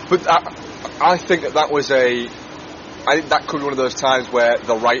 But I think that was I think that could be one of those times where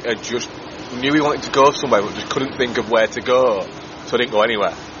the writer just knew he wanted to go somewhere but just couldn't think of where to go, so it didn't go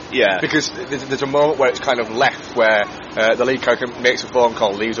anywhere. Yeah. Because there's a moment where it's kind of left where the lead character makes a phone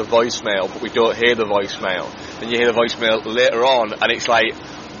call, leaves a voicemail, but we don't hear the voicemail. And you hear the voicemail later on, and it's like,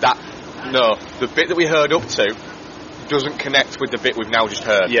 the bit that we heard up to doesn't connect with the bit we've now just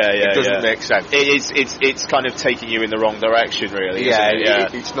heard. It doesn't make sense. It's kind of taking you in the wrong direction, really.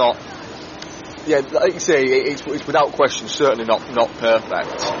 It's not. Yeah, like you say, it's without question certainly not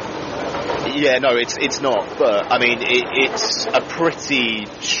perfect. Yeah, no, it's not. But I mean, it's a pretty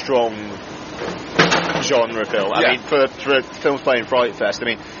strong genre film. I mean, for films playing Fright Fest, I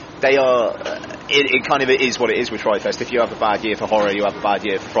mean, they are. It kind of is what it is with Fright Fest. If you have a bad year for horror, you have a bad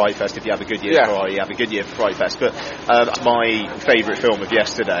year for Fright Fest. If you have a good year for horror, you have a good year for Fright Fest. But my favourite film of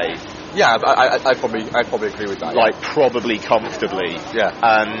yesterday. Yeah, I'd probably agree with that. Like probably comfortably. Yeah.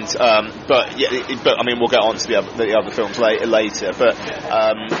 And but I mean, we'll get on to the other films later. But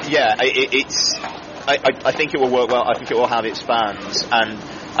it's. I think it will work well. I think it will have its fans, and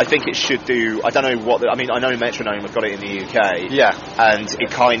I think it should do. I don't know what. I mean, I know Metronome have got it in the UK. Yeah. And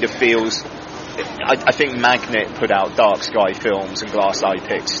it kind of feels I think Magnet put out Dark Sky Films and Glass Eye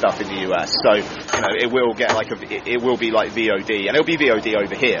Pix stuff in the US, so it will get it will be like VOD, and it'll be VOD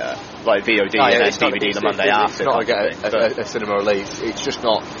over here, like VOD and then DVD the Monday after. It's not going to get a cinema release. It's just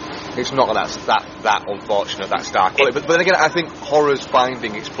not. It's not that unfortunate, that star quality. But then again, I think horror's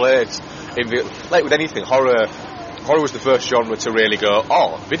finding its place in like with anything. Horror was the first genre to really go,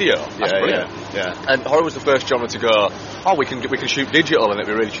 video. That's brilliant. Yeah. And horror was the first genre to go, we can shoot digital and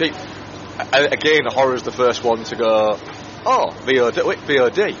it'll be really cheap. And again, horror is the first one to go,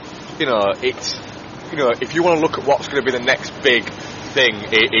 VOD. It's if you want to look at what's going to be the next big thing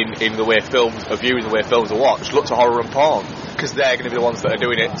in the way films are viewed, the way films are watched, look to horror and porn, because they're going to be the ones that are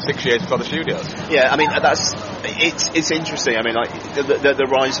doing it 6 years before the studios. Yeah, I mean it's interesting. I mean, like the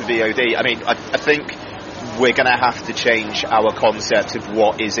rise of VOD. I mean, I think we're going to have to change our concept of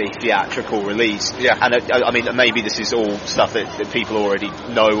what is a theatrical release. Yeah. And I mean, maybe this is all stuff that people already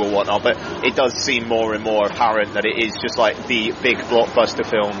know or whatnot, but it does seem more and more apparent that it is just like the big blockbuster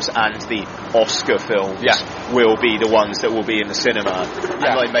films and the Oscar films will be the ones that will be in the cinema. And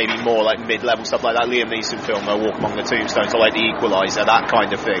like maybe more like mid-level stuff like that Liam Neeson film, Walk Among the Tombstones, or like The Equalizer, that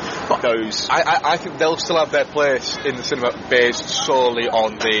kind of thing. But I think they'll still have their place in the cinema based solely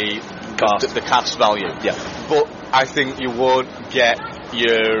on the cast value. Yeah. But I think you won't get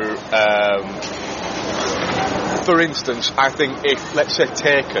your for instance, I think if, let's say,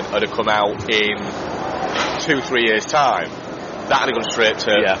 Taken had come out in 2-3 years' time, that had gone straight to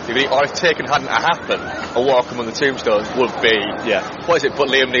DVD. Or if Taken hadn't happened, A Walk Among the Tombstones would be what is it? But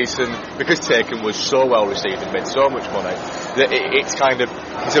Liam Neeson, because Taken was so well received and made so much money, that it's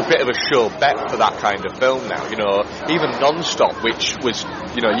a bit of a sure bet for that kind of film now. Even Non-Stop, which was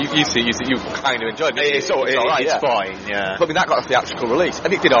you kind of enjoyed it. It's alright. It's fine. Yeah. But I mean, that got a theatrical release,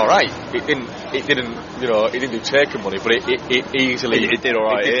 and it did alright. It didn't do Taken money, but it easily it did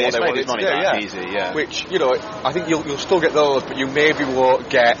alright. It made its money back easy. Yeah. Which I think you'll still get those, but you maybe won't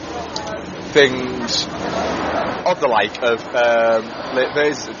get things of the like of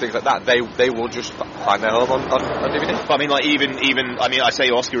there's things like that. They will just find their home on DVD. But I mean, like even I mean, I say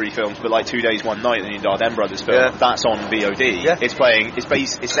Oscar-y films, but like 2 Days One Night, the new Dardenne Brothers film, that's on VOD. Yeah. It's playing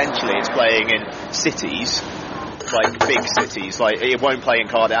in cities. Like big cities, like it won't play in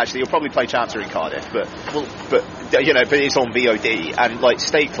Cardiff. Actually, you'll probably play Chancery in Cardiff, but it's on VOD. And like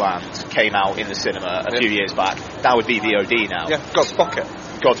Stakeland came out in the cinema a few years back. That would be VOD now. Yeah, God's Pocket.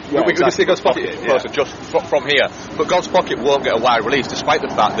 We can see God's Pocket just from here, but God's Pocket won't get a wide release, despite the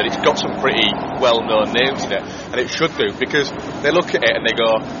fact that it's got some pretty well-known names in it, and it should do, because they look at it and they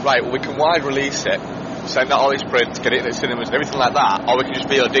go, right, well, we can wide release it, send out all these prints, get it in the cinemas and everything like that, or we can just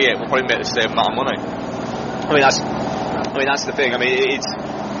VOD it. We'll probably make the same amount of money. I mean, that's the thing. I mean, it's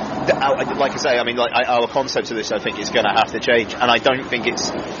like I say. I mean, like our concept of this, I think, is going to have to change, and I don't think it's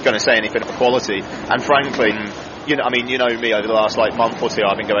going to say anything about quality. And frankly, me over the last like month or two,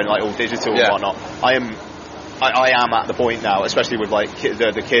 I've been going like all digital and whatnot. I am at the point now, especially with like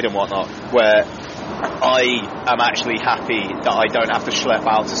the kid and whatnot, where I am actually happy that I don't have to schlep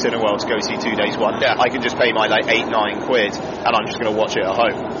out to Cineworld to go see 2 Days One. Yeah. I can just pay my like £8-9, and I'm just going to watch it at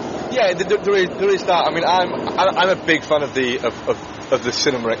home. Yeah, there is that. I mean, I'm a big fan of the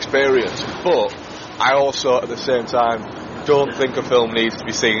cinema experience, but I also at the same time don't think a film needs to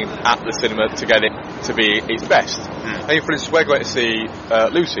be seen at the cinema to get it to be its best. I mean, for instance, we're going to see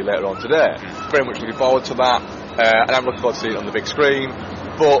Lucy later on today. Very much looking forward to that, and I'm looking forward to seeing it on the big screen.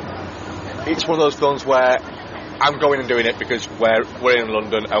 But it's one of those films where I'm going and doing it because we're in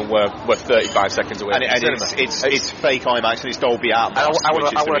London and we're 35 seconds away. And it's fake IMAX and it's Dolby Atmos. I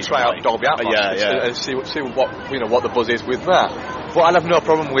want to try out Dolby Atmos and see what the buzz is with that. But I'd have no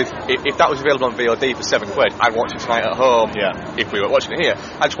problem with if that was available on VOD for £7. I'd watch it tonight at home. Yeah. If we were watching it here,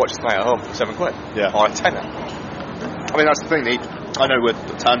 I'd just watch it tonight at home for £7. Yeah. Or a tenner. I mean, that's the thing. I know we're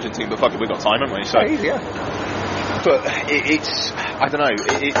tangenting, but fuck it, we've got time, haven't we? So. Yeah. But it's I don't know.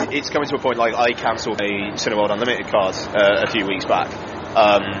 It's coming to a point like I cancelled a Cineworld Unlimited card a few weeks back,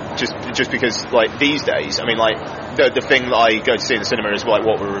 just because like these days, I mean, like the thing that I go to see in the cinema is like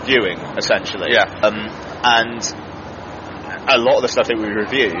what we're reviewing essentially. Yeah. And a lot of the stuff that we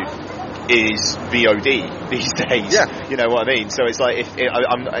review is VOD these days. Yeah. You know what I mean? So it's like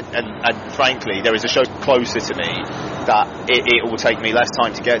and frankly, there is a show closer to me that it will take me less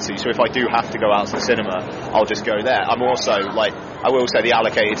time to get to. So if I do have to go out to the cinema, I'll just go there. I'm also like, I will say the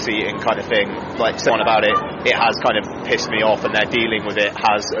allocated seating kind of thing, like someone about it has kind of pissed me off, and their dealing with it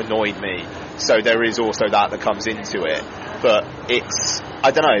has annoyed me. So there is also that comes into it. But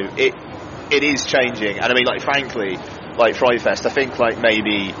I don't know, it is changing. And I mean, like frankly, like Fright Fest, I think like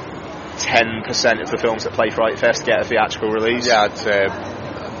maybe 10% of the films that play Fright Fest get a theatrical release. Yeah, I'd say,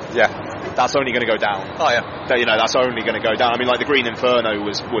 yeah. that's only going to go down. Oh yeah. That's only going to go down. I mean, like the Green Inferno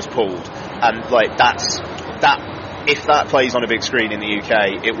was pulled, and like that. If that plays on a big screen in the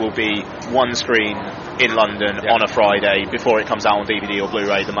UK, it will be one screen in London on a Friday before it comes out on DVD or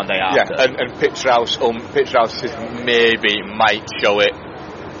Blu-ray the Monday after. Yeah, and Picture House might show it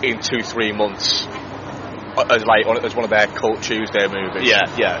in 2-3 months as one of their Cult Tuesday movies.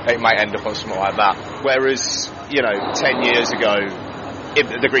 Yeah. It might end up on something like that. Whereas, 10 years ago,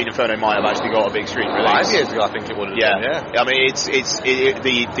 the Green Inferno might have actually got a big screen release. 5 years ago, I think it would have done, yeah. I mean,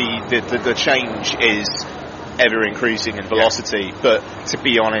 the change is ever increasing in velocity, but to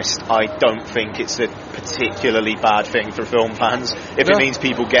be honest, I don't think it's a particularly bad thing for film fans. If it means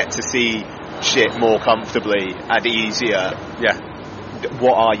people get to see shit more comfortably and easier,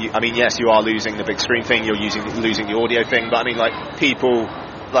 what are you? I mean, yes, you are losing the big screen thing, you're losing the audio thing, but I mean, like, people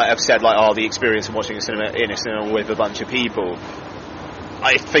have said, the experience of watching in a cinema with a bunch of people.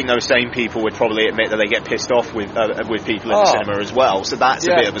 I think those same people would probably admit that they get pissed off with people in the cinema as well. So that's a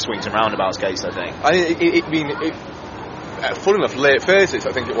bit of a swings and roundabouts case, I think. Fun enough, late phases,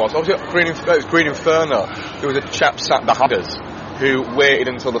 I think it was. Obviously, Green Inferno, there was a chap sat behind us who waited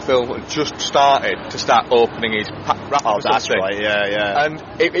until the film had just started to start opening his wrap. Oh, that's right, yeah. And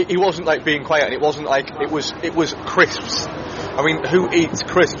he wasn't being quiet, and it wasn't it was crisps. I mean, who eats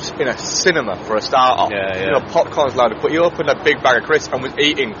crisps in a cinema for a start-off? Yeah. Popcorn's louder, but he opened a big bag of crisps and was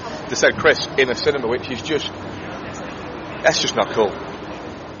eating the said crisps in a cinema, which is that's just not cool.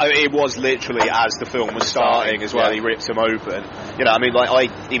 I mean, it was literally as the film was starting as well. He ripped them open. I mean, I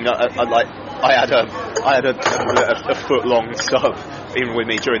had a foot long sub even with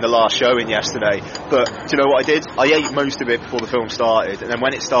me during the last showing yesterday. But do you know what I did? I ate most of it before the film started, and then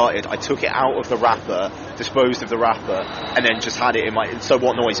when it started, I took it out of the wrapper, disposed of the wrapper, and then just had it in my. So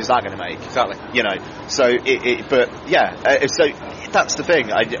what noise is that going to make? Exactly. So so that's the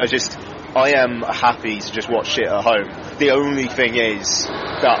thing. I am happy to just watch shit at home. The only thing is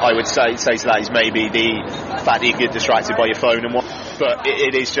that I would say to that is maybe the fact that you get distracted by your phone and what. But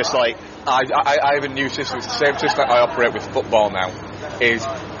it is just like I have a new system. It's the same system I operate with football now. Is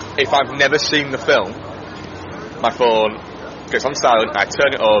if I've never seen the film, my phone gets on silent, I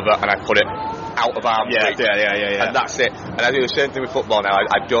turn it over and I put it out of arm's reach. Yeah. And that's it. And I do the same thing with football now.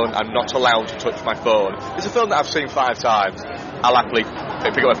 I'm not allowed to touch my phone. It's a film that I've seen 5 times. I'll happily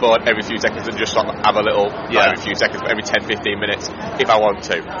pick up my phone every few seconds and just sort of have a little, not every few seconds, but every 10-15 minutes if I want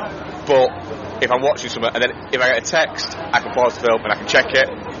to. But if I'm watching something, and then if I get a text, I can pause the film and I can check it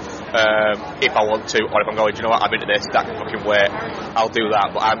if I want to, or if I'm going, do you know what, I'm into this, that can fucking wait, I'll do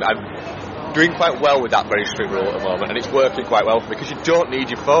that. But I'm doing quite well with that very strict rule at the moment, and it's working quite well for me, because you don't need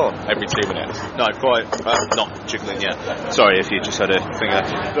your phone every 2 minutes. No, quite. Not jiggling yet. Sorry if you just had a finger.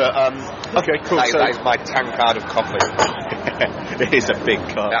 But, okay, cool. That is my tankard of coffee. It is a big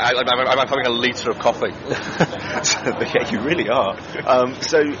cup. I'm having a litre of coffee. Yeah, you really are.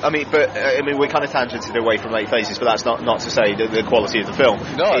 We're kind of tangented away from late phases, but that's not to say the quality of the film.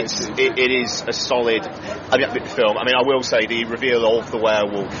 No, it is a solid film. I mean, I will say the reveal of the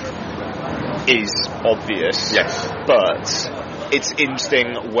werewolf is obvious, yes, but it's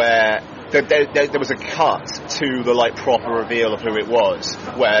interesting where there was a cut to the proper reveal of who it was,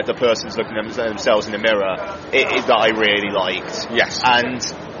 where the person's looking at themselves in the mirror. That I really liked. Yes, and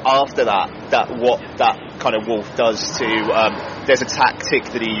after that what that kind of wolf does to there's a tactic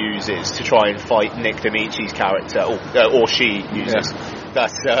that he uses to try and fight Nick Damici's character, or she uses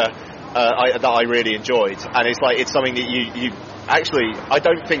that I really enjoyed, and it's something that you actually, I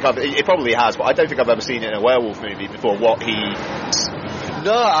don't think it probably has, but I don't think I've ever seen it in a werewolf movie before. What he?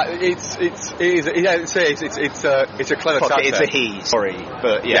 No, it's a clever tactic. It's a he. Sorry,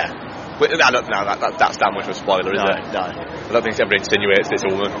 but yeah. But that's that much of a spoiler, is it? No. I don't think it ever insinuates it's a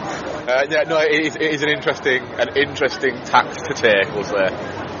woman. It is an interesting tact to take, was there?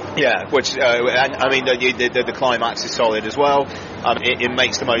 Yeah, which and I mean the climax is solid as well. It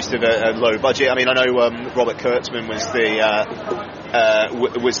makes the most of a low budget. I mean, I know Robert Kurtzman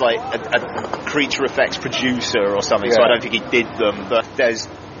was like a creature effects producer or something, so I don't think he did them. But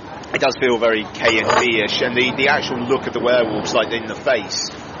it does feel very K&B-ish, and the actual look of the werewolves, like in the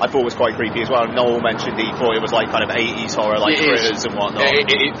face, I thought was quite creepy as well. Noel mentioned he thought it was like kind of 80s horror, like Critters and whatnot.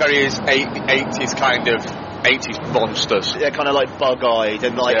 It very is 80s kind of 80s monsters. They're kind of like bug-eyed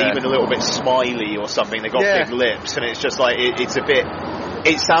and even a little bit smiley or something. They've got big lips, and it's just like it's a bit.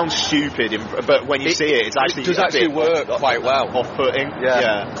 It sounds stupid, but when you see it, it's actually it does actually work quite well. Off-putting.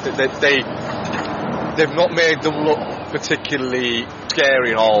 Yeah. They've not made them look particularly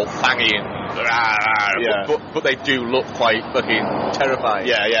scary and all fangy and but they do look quite fucking terrifying.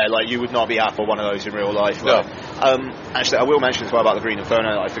 Yeah, like you would not be out for one of those in real life. No. Actually, I will mention as well about the Green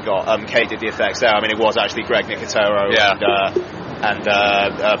Inferno that I forgot. Kate did the effects there. I mean, it was actually Greg Nicotero and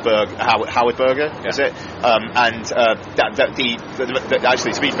Howard Berger, is it?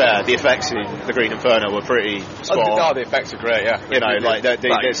 Actually, to be fair, the effects in the Green Inferno were pretty spot on. The effects are great, yeah. You know,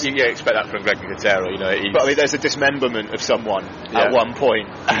 you expect that from Greg Nicotero, you know. But I mean, there's a dismemberment of someone at one point,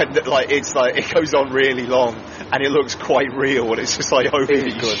 and it goes on really long, and it looks quite real, and it's just like,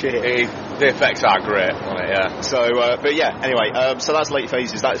 holy shit. The effects are great on it, yeah. So, but yeah, anyway, so that's Late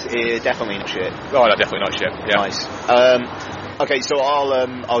Phases. That's definitely not shit. Oh, no, definitely not shit. Yeah. Nice. Okay, so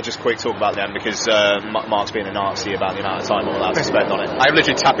I'll just quick talk about them because Mark's being a Nazi about the amount of time I'm allowed to spend on it. I'm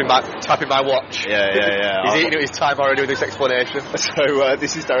literally tapping my watch. Yeah. He's eating his time already with this explanation. So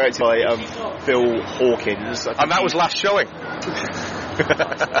this is directed by Phil Hawkins, and that was last showing.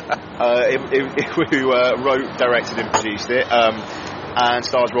 Who wrote, directed, and produced it, and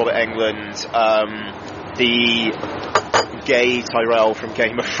stars Robert Englund, the gay Tyrell from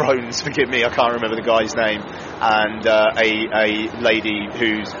Game of Thrones. Forgive me, I can't remember the guy's name, and a lady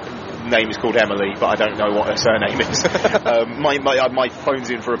whose name is called Emily, but I don't know what her surname is. My phone's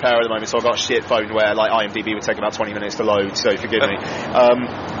in for repair at the moment, so I've got a shit phone where like IMDb would take about 20 minutes to load, so forgive me.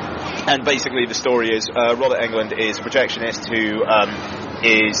 And basically the story is Robert Englund is a projectionist who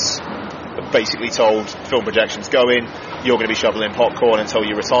is basically told film projections go in, you're going to be shoveling popcorn until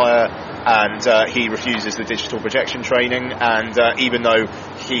you retire, and he refuses the digital projection training, and even though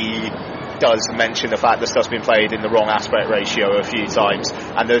he does mention the fact that stuff's been played in the wrong aspect ratio a few times,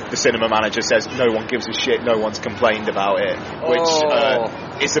 and the cinema manager says no one gives a shit, no one's complained about it, which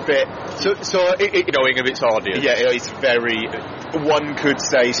is a bit knowing of its audience. Yeah, it's very, one could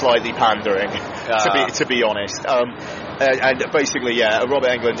say slightly pandering, to be honest. And basically, Robert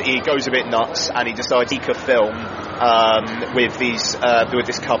Englund, he goes a bit nuts, and he decides he could film with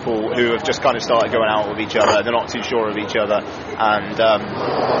this couple who have just kind of started going out with each other. They're not too sure of each other, and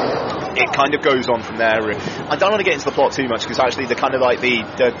it kind of goes on from there. I don't want to get into the plot too much because actually the kind of like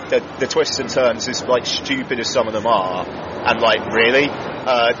the twists and turns, as like stupid as some of them are, and like really,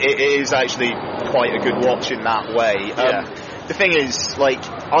 it is actually quite a good watch in that way. The thing is, like,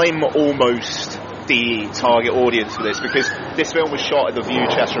 I'm almost the target audience for this because this film was shot at the View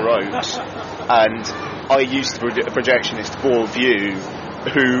Cheshire Oaks, and I used to be a projectionist for View,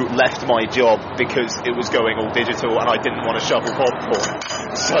 who left my job because it was going all digital and I didn't want to shovel popcorn.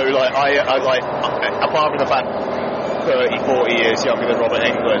 So like I apart from the fact 30, 40 years younger than Robert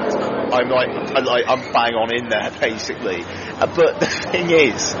Englund, I'm bang on in there basically. But the thing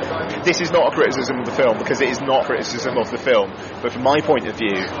is, this is not a criticism of the film because it is not criticism of the film. But from my point of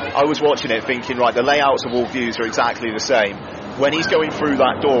view, I was watching it thinking, right, the layouts of all views are exactly the same. When he's going through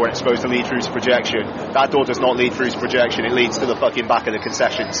that door and it's supposed to lead through to projection, that door does not lead through to projection, it leads to the fucking back of the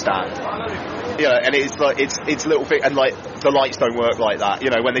concession stand. Yeah, and it's like, it's little thing, and like, the lights don't work like that. You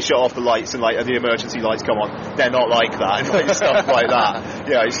know, when they shut off the lights and like the emergency lights come on, they're not like that, and like, stuff like that.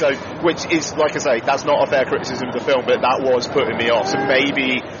 Yeah, so, which is, like I say, that's not a fair criticism of the film, but that was putting me off, so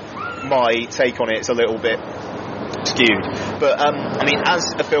maybe my take on it is a little bit skewed. But, I mean,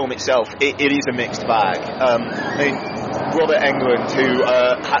 as a film itself, it is a mixed bag. I mean, Robert Englund, who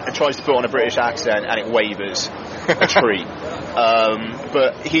tries to put on a British accent and it wavers a treat.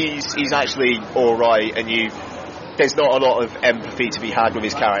 But he's actually alright, and there's not a lot of empathy to be had with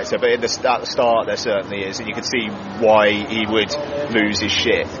his character, but at the start there certainly is, and you can see why he would lose his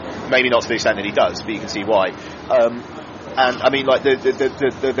shit. Maybe not to the extent that he does, but you can see why. And I mean, like the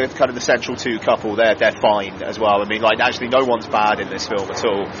kind of the central two couple, they're fine as well. I mean, like actually no one's bad in this film at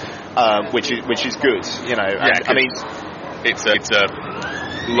all, which is good, you know. And, I mean, it's a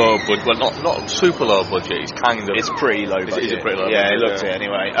low budget, well, not super low budget. It's pretty low budget. It's pretty low budget. Yeah, it looks it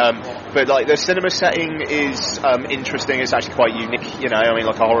anyway. But like the cinema setting is interesting. It's actually quite unique, you know. I mean,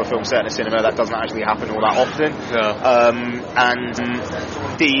 like a horror film set in a cinema, that doesn't actually happen all that often. And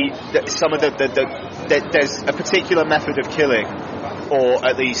there's a particular method of killing, or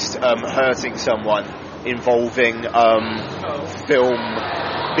at least hurting someone, involving film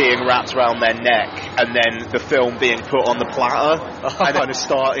being wrapped around their neck and then the film being put on the platter and kind of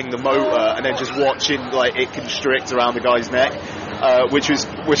starting the motor and then just watching like it constrict around the guy's neck, which is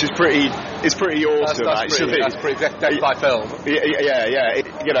pretty awesome. Actually, that's pretty death by film. Yeah.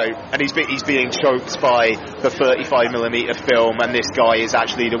 You know, and he's being choked by the 35mm film, and this guy is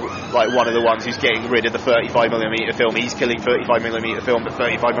actually one of the ones who's getting rid of the 35mm film. He's killing 35mm film, but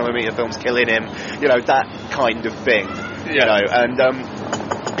 35mm film's killing him. You know, that kind of thing. Yeah. You know,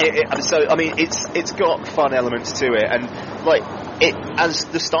 and so I mean, it's got fun elements to it, and like it as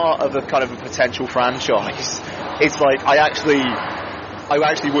the start of a kind of a potential franchise. It's like I actually I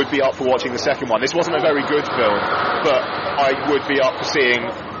actually would be up for watching the second one. This wasn't a very good film, but I would be up for seeing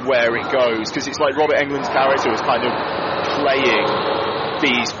where it goes, because it's like Robert Englund's character was kind of playing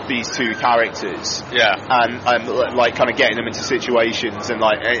these two characters, and like kind of getting them into situations, and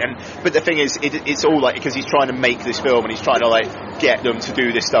but the thing is, it's all like, because he's trying to make this film and he's trying to like get them to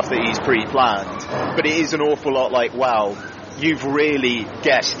do this stuff that he's pre-planned, but it is an awful lot like, wow, you've really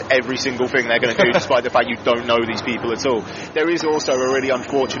guessed every single thing they're going to do, despite the fact you don't know these people at all. There is also a really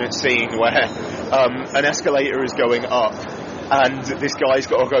unfortunate scene where an escalator is going up, and this guy's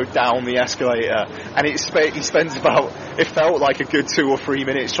got to go down the escalator, and he spends about, it felt like a good 2 or 3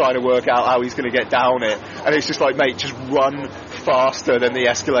 minutes trying to work out how he's going to get down it, and it's just like, mate, just run faster than the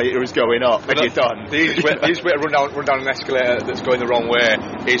escalator is going up, and you're done. The easiest way to run down an escalator that's going the wrong way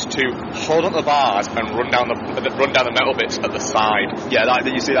is to hold on the bars and run down the metal bits at the side. Yeah, that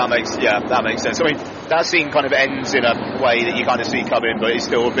makes sense. I mean, that scene kind of ends in a way that you kind of see coming, but it's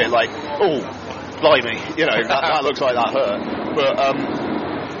still a bit like, oh, blimey, that looks like that hurt. But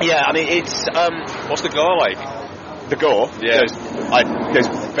yeah, I mean, it's what's the gore like? The gore? Yeah, there's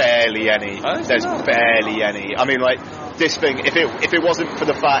barely any. There's barely any. I mean, like, this thing, if it wasn't for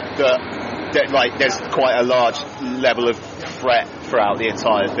the fact that like there's quite a large level of threat throughout the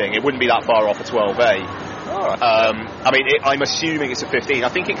entire thing, it wouldn't be that far off a 12A. I mean, I'm assuming it's a 15. I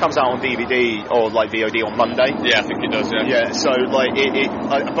think it comes out on DVD or like VOD on Monday. Yeah, I think it does. Yeah. So like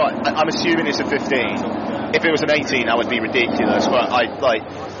but I'm assuming it's a 15. If it was an 18, that would be ridiculous. But I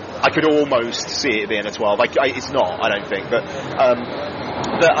could almost see it being a 12. It's not, I don't think. But I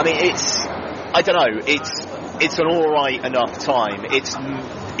mean, I don't know. It's an all right enough time. It's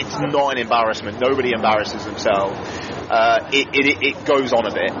not an embarrassment. Nobody embarrasses themselves. It goes on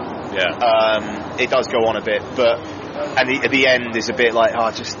a bit. Yeah. It does go on a bit, but at the end is a bit like,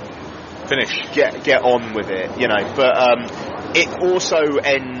 just finish, get on with it, But it also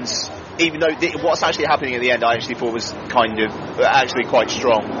ends, even though what's actually happening at the end, I actually thought was kind of actually quite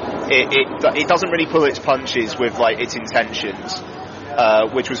strong. It doesn't really pull its punches with like its intentions,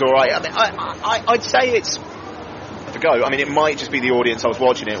 which was all right. I mean, I'd say it's a go. I mean, it might just be the audience I was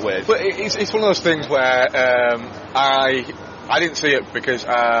watching it with. But it's one of those things where I didn't see it because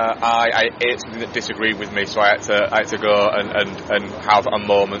I ate something that disagreed with me, so I had to go and have a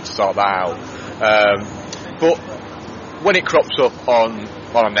moment to sort that out. But when it crops up on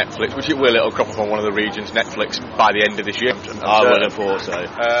Netflix, which it'll crop up on one of the regions, Netflix, by the end of this year, I would have thought so.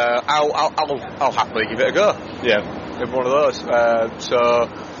 I'll happily give it a go. Yeah, in one of those. So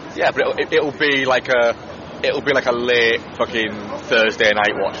yeah, but it'll be like a late fucking Thursday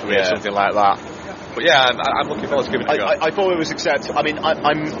night watch for me, or something like that. But yeah, I'm looking forward to giving it a go. I thought it was acceptable. I mean, I'm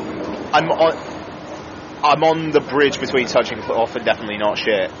on the bridge between touching cloth and definitely not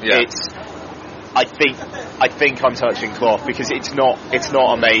shit. Yeah. I think I'm touching cloth because it's not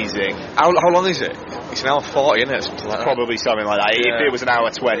amazing. How long is it? It's an hour 40, isn't it? Something like probably something like that. Yeah. If it was an hour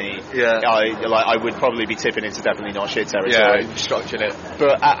 20, I would probably be tipping into definitely not shit territory. Yeah, structuring it.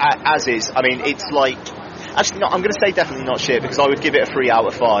 But as is, I mean, it's like. Actually, no, I'm going to say definitely not shit because I would give it a 3 out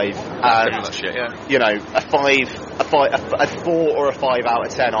of 5. And not shit, yeah. A 4 or a 5 out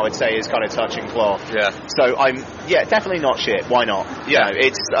of 10, I would say, is kind of touching cloth. Yeah. So definitely not shit. Why not? Yeah.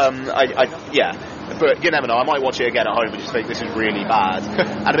 It's But you never know. I might watch it again at home and just think this is really bad.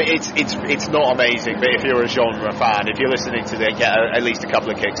 And I mean, it's not amazing. But if you're a genre fan, if you're listening to it, get at least a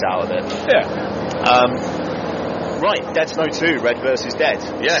couple of kicks out of it. Yeah. Right, Dead Snow 2, Red vs. Dead.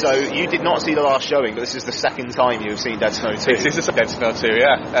 Yes. So you did not see the last showing, but this is the second time you've seen Dead Snow 2. This is Dead Snow 2,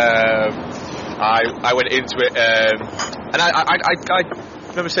 yeah. I went into it, and I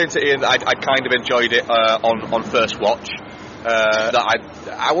remember saying to Ian that I kind of enjoyed it on first watch. That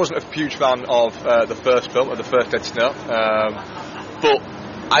I wasn't a huge fan of the first film, of the first Dead Snow, but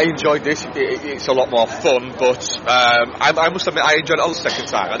I enjoyed this. It's a lot more fun, but I must admit I enjoyed it on the second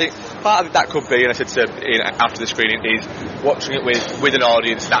time. I think part of that could be, and I said to Ian after the screening, is watching it with an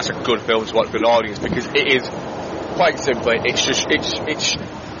audience. That's a good film to watch with an audience because it is quite simply. It's a stupid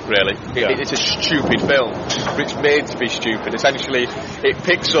film, but it's made to be stupid. Essentially, it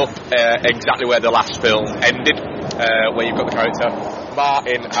picks up exactly where the last film ended, where you've got the character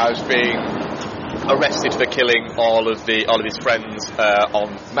Martin as being arrested for killing all of his friends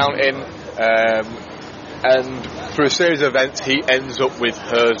on Mountain, and through a series of events he ends up with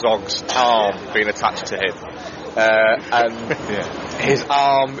Herzog's arm being attached to him, and his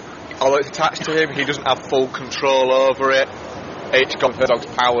arm, although it's attached to him, he doesn't have full control over it. It's got Herzog's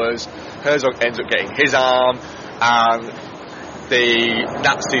powers. Herzog ends up getting his arm, and the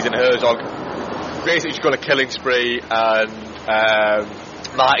Nazis and Herzog basically just got a killing spree, and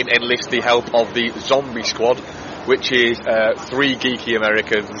Martin enlists the help of the zombie squad, which is 3 geeky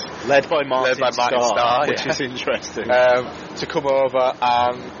Americans led by Martin Starr, which is interesting, to come over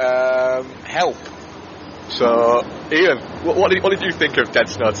and help. So, Ian, what did you think of Dead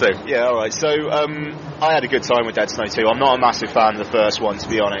Snow 2? Yeah, alright, so I had a good time with Dead Snow 2. I'm not a massive fan of the first one, to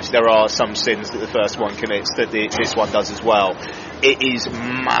be honest. There are some sins that the first one commits that this one does as well. It is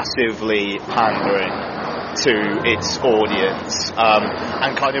massively pandering to its audience,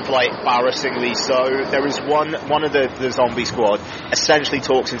 and kind of like embarrassingly so. There is one of the zombie squad essentially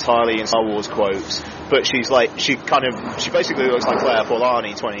talks entirely in Star Wars quotes, but she basically looks like Claire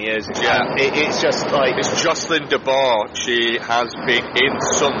Forlani 20 years ago. Yeah. It's just like... It's Jocelyn DeBoer. She has been in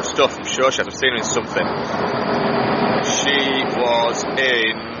some stuff, I'm sure she has. I've seen her in something. She was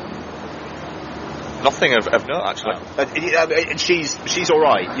in... nothing of note, actually. And she's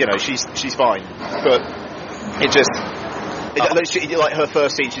alright, you know, she's fine, but it just... like her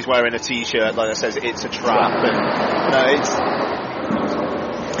first scene, she's wearing a t-shirt like that says "It's a trap," and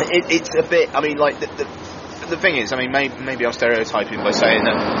it's a bit. I mean, like the thing is, I mean, maybe I'm stereotyping by saying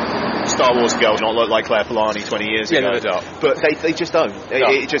that Star Wars girls don't look like Claire Forlani 20 years ago. No, they don't. But they just don't. No.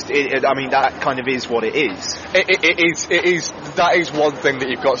 I mean, that kind of is what it is. It is. That is one thing that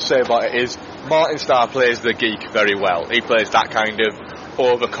you've got to say about it is Martin Starr plays the geek very well. He plays that kind of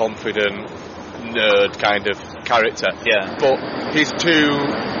overconfident nerd kind of character. Yeah. But his 2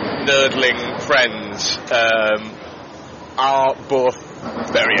 nerdling friends are both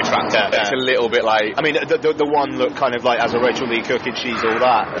very attractive. Yeah. It's a little bit like... I mean, the one look kind of like has a Rachel Lee Cook and She's All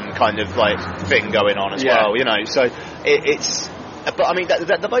That and kind of like thing going on as well, you know. So it's... But I mean,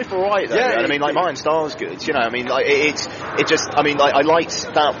 they're both alright though. Yeah, right? I mean, like Martin Starr's good, you know. I mean, like it just. I mean, like I liked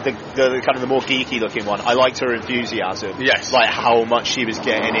that the kind of the more geeky looking one. I liked her enthusiasm. Yes. Like how much she was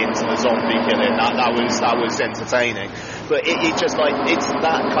getting into the zombie killing. That was entertaining. But it just like it's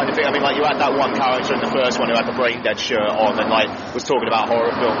that kind of thing. I mean, like you had that one character in the first one who had the Brain Dead shirt on and like was talking about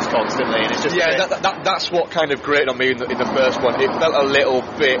horror films constantly, and it's just that's what kind of grated on me in the first one. It felt a little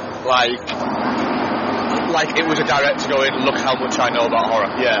bit like it was a director going, look how much I know about horror.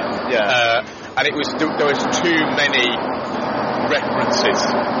 Yeah. And it was there was too many references,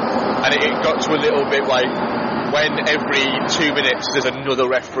 and it got to a little bit like when every 2 minutes there's another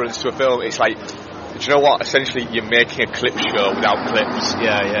reference to a film. It's like, do you know what? Essentially, you're making a clip show without clips.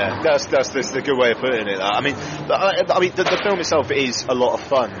 Yeah. That's the good way of putting it. I mean, the film itself is a lot of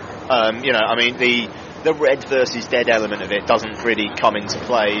fun. You know, I mean the red versus dead element of it doesn't really come into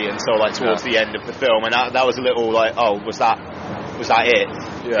play until like towards the end of the film, and that was a little like, oh, was that it?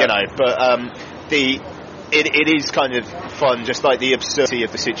 Yeah. You know, but it is kind of fun, just like the absurdity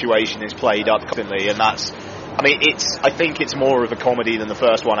of the situation is played up constantly, and that's. I mean, I think it's more of a comedy than the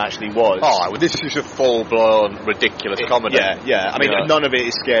first one actually was. Oh, well, this is a full-blown, ridiculous comedy. Yeah. I mean, none of it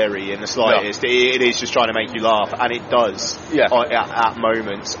is scary in the slightest. No. It is just trying to make you laugh, and it does at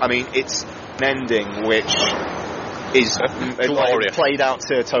moments. I mean, it's an ending which is glorious. Played out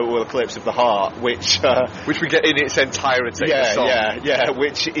to Total Eclipse of the Heart, which we get in its entirety. Yeah,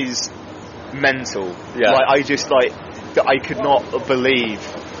 which is mental. Yeah. Like, I could not believe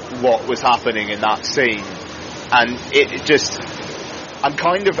what was happening in that scene. And it just... I'm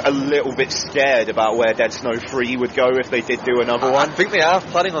kind of a little bit scared about where Dead Snow 3 would go if they did do another one. I think they are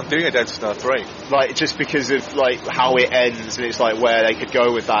planning on doing a Dead Snow 3. Like, just because of, like, how it ends, and it's like where they could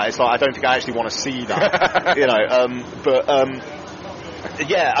go with that. It's like, I don't think I actually want to see that. You know,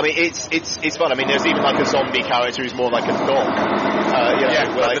 yeah, I mean, it's fun. I mean, there's even, like, a zombie character who's more like a dog. You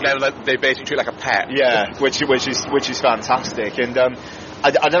know, they basically treat it like a pet. Yeah, which is fantastic. And, I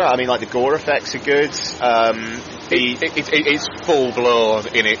don't know, I mean, like, the gore effects are good. It's full blown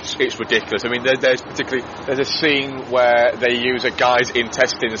in it's ridiculous. I mean, there's a scene where they use a guy's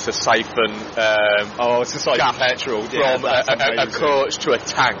intestines to siphon it's a siphon petrol from a coach to a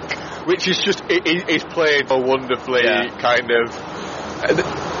tank, which is just it's played so wonderfully. Kind of.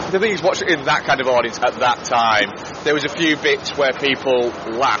 The thing is, watching in that kind of audience at that time, there was a few bits where people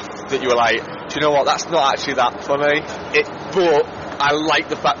laughed that you were like, do you know what? That's not actually that funny. But I like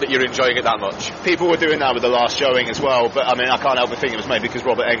the fact that you're enjoying it that much. People were doing that with the last showing as well, but I mean, I can't help but think it was maybe because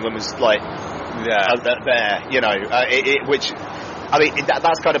Robert Englund was like, there, you know, which, I mean,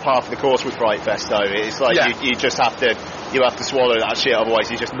 that's kind of part of the course with Fright Fest, though. It's like you just have to swallow that shit,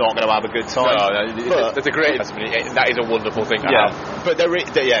 otherwise you're just not going to have a good time. No, that's a great. That is a wonderful thing to have. But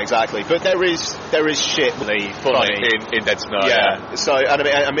exactly. But there is shit funny in Dead Snow. Yeah. So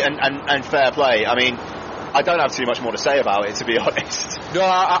and fair play. I mean, I don't have too much more to say about it, to be honest. No,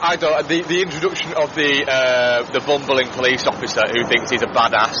 I don't. The introduction of the bumbling police officer who thinks he's a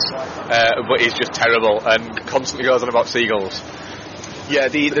badass, but he's just terrible and constantly goes on about seagulls. Yeah,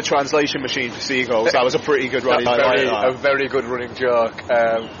 the translation machine for seagulls. That was a pretty good running joke. A very good running joke.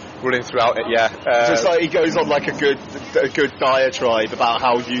 Running throughout it, just like he goes on like a good diatribe about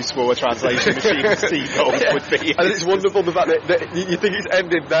how useful a translation machine for seagulls would be. And it's wonderful the fact that you think it's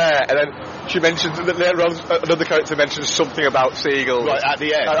ended there, and then she mentions that later on another character mentions something about seagulls. Right at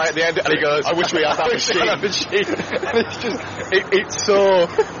the end. And at the end, and he goes, I wish we had that machine. And it's just, it's so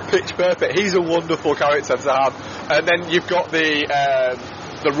pitch perfect. He's a wonderful character to have. And then you've got the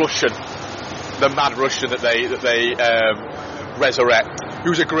Russian, the mad Russian that they resurrect,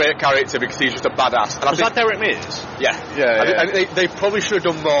 who's a great character because he's just a badass. And was that Derek Mears? Yeah. And they probably should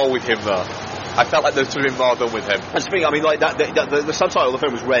have done more with him though. I felt like there should have been more done with him. And speaking, I mean, like the subtitle of the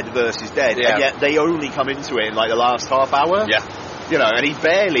film was Red versus Dead, and yet they only come into it in like the last half hour. Yeah. You know, and he's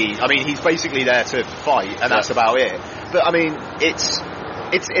basically there to fight, and that's about it. But I mean,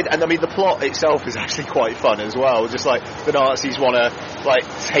 and I mean, the plot itself is actually quite fun as well. Just like the Nazis want to like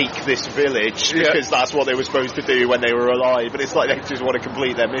take this village because that's what they were supposed to do when they were alive, but it's like they just want to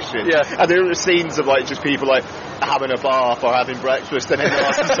complete their mission. Yeah. And there are scenes of like just people like having a bath or having breakfast, and then the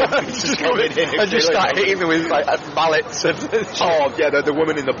Nazis just coming in and just start hitting them with like mallets and the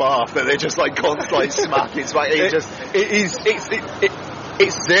woman in the bath that they just like constantly smacking. It's like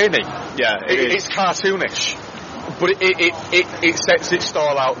it's zany. Yeah, it's cartoonish. But it sets its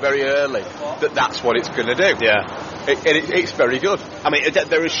stall out very early that's what it's going to do. Yeah, it's very good. I mean,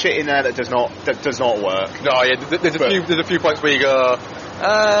 there is shit in there that does not work. No, yeah, there's a few points where you go,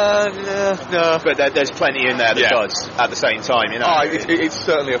 no. But there's plenty in there that does at the same time. You know, it's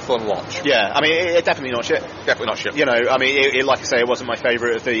certainly a fun watch. Yeah, I mean, it's definitely not shit. Definitely not shit. You know, I mean, like I say, it wasn't my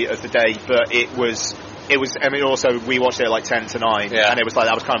favourite of the day, but it was. I mean, also we watched it at like 10 to 9, and it was like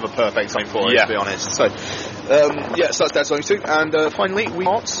that was kind of a perfect time for it, to be honest. So, so that's Dead Zone 2, and finally we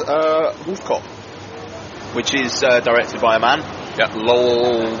got Wolf Cop, which is directed by a man. Yeah,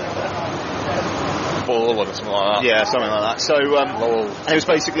 Lowell Ball or something like that. Yeah, something like that. So, it was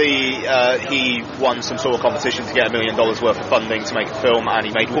basically he won some sort of competition to get $1 million worth of funding to make a film, and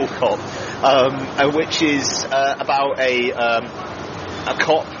he made Wolf Cop, which is about a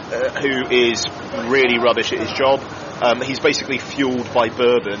cop who is really rubbish at his job. He's basically fueled by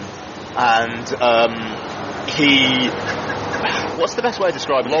bourbon, and what's the best way to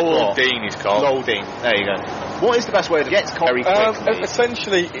describe him? Lowell Dean is called. Lowell Dean, there you go. What is the best way to get cop very quickly?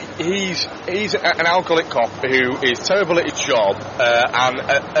 Essentially, he's an alcoholic cop who is terrible at his job,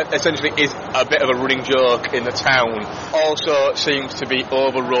 and essentially is a bit of a running joke in the town. Also seems to be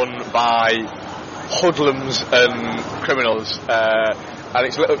overrun by hoodlums and criminals, and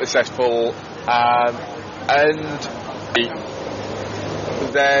it's a little bit successful, and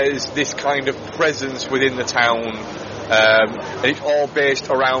there's this kind of presence within the town, and it's all based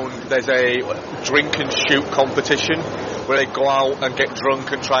around, there's a drink and shoot competition where they go out and get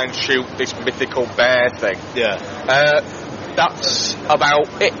drunk and try and shoot this mythical bear thing. That's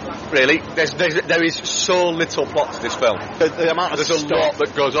about it, really. There is so little plot to this film. The amount of there's a lot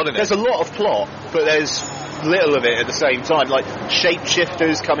that goes on in it. There's a lot of plot, but there's little of it at the same time. Like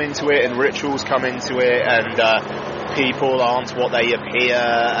shapeshifters come into it, and rituals come into it, and people aren't what they appear.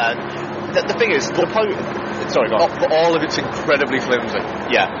 And the thing is, sorry, go on. But all of it's incredibly flimsy.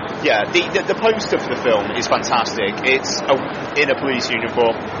 Yeah. The poster for the film is fantastic. It's in a police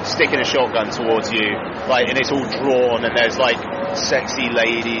uniform, sticking a shotgun towards you, like, and it's all drawn, and there's like sexy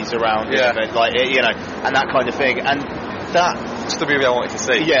ladies around him, and like, you know, and that kind of thing. And that's the movie I wanted to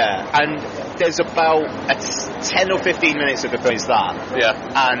see. Yeah, and there's about 10 or 15 minutes of the film is that. Yeah,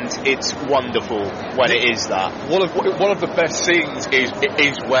 and it's wonderful when it is that. One of the best scenes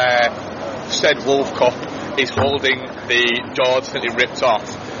is where said Wolf Cop is holding the George that he ripped off,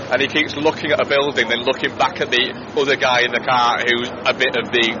 and he keeps looking at a building, then looking back at the other guy in the car who's a bit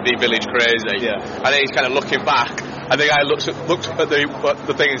of the village crazy, and then he's kind of looking back, and the guy looks at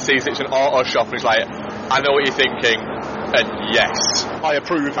the thing and sees it's an auto shop, and he's like, I know what you're thinking, and yes, I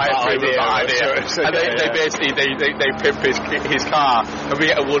approve of that idea. And they basically they pimp his car, and we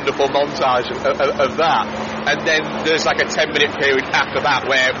get a wonderful montage of that, and then there's like a 10-minute period after that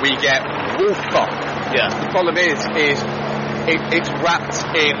where we get Wolf Cop. The problem is it's wrapped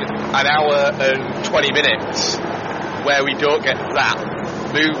in an hour and 20 minutes where we don't get that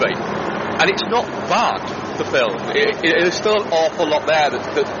movie, and it's not bad, the film. There's still an awful lot there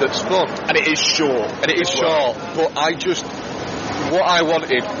that's fun, and it is short, but what I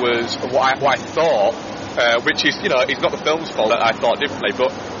wanted was what I thought, which is, you know, it's not the film's fault that I thought differently,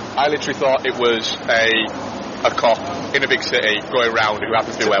 but I literally thought it was a cop in a big city going around who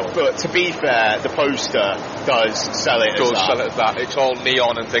happens to do well. But to be fair, the poster does sell it as that. It's all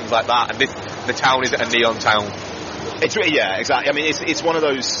neon and things like that, and the town isn't a neon town. It's exactly. I mean, it's one of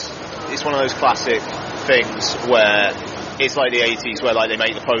those classic things where it's like the 80s where like they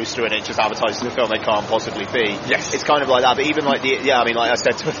make the poster and it just advertises a film they can't possibly be. Yes, it's kind of like that. But even like I mean, like I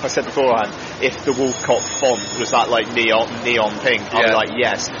said beforehand, if the Wolf Cop font was that like neon pink, I'd be like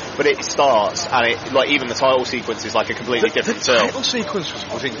yes. But it starts and it like even the title sequence is like a completely different film. The title sequence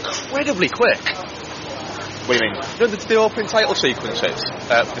was incredibly quick. What do you mean? You know, the opening title sequences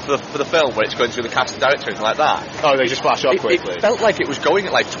for the film where it's going through the cast and director and like that. Oh, they just flash up quickly. It felt like it was going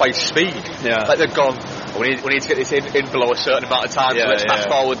at like twice speed. Yeah. Like they've gone, we need to get this in below a certain amount of time, so let's fast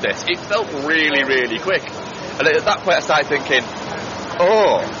forward this. It felt really, really quick. And at that point I started thinking,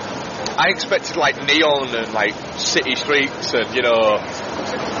 I expected like neon and like city streets and, you know,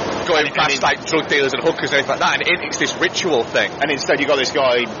 going past like drug dealers and hookers and everything like that, and it's this ritual thing. And instead you got this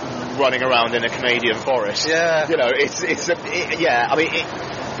guy running around in a Canadian forest. Yeah. You know, it's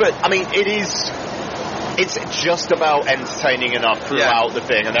just about entertaining enough throughout the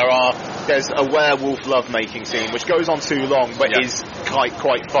thing, and there's a werewolf lovemaking scene which goes on too long but is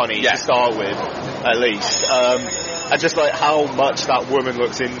quite funny to start with, at least. And just like how much that woman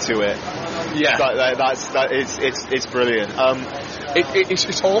looks into it. Yeah. It's brilliant.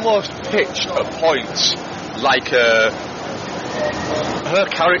 It's almost pitched at points like her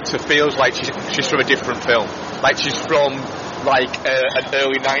character feels like she's from a different film. Like she's from like an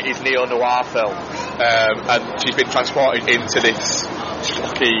early 90s neo-noir film, and she's been transported into this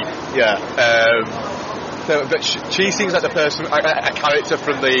schlocky. But she seems like the person, a character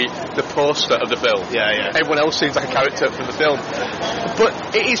from the poster of the film. Yeah. Everyone else seems like a character from the film.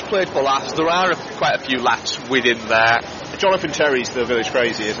 But it is played for laughs. There are quite a few laughs within there. Jonathan Terry's the Village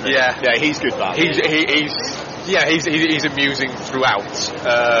Crazy, isn't he? Yeah, he's good. He's amusing throughout.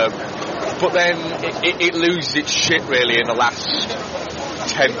 But then it loses its shit really in the last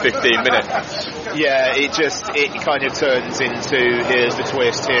 10-15 minutes. Yeah, it kind of turns into here's the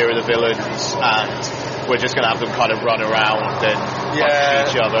twist, here are the villains, and we're just going to have them kind of run around and punch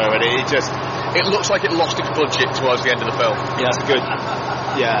each other, and it looks like it lost its budget towards the end of the film.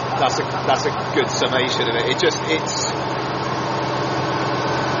 Yeah, that's a good summation of it.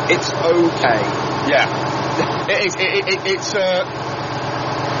 It's okay. Yeah. It's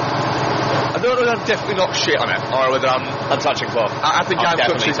I don't know whether I'm definitely not shit on it, or whether I'm touching cloth. I think I'm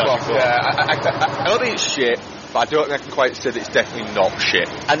definitely touching cloth. Yeah, I don't think it's shit, but I don't think I can quite say that it's definitely not shit.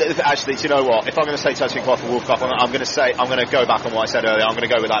 And actually, do you know what? If I'm going to say touching cloth for Wolf Cop, I'm going to go back on what I said earlier. I'm going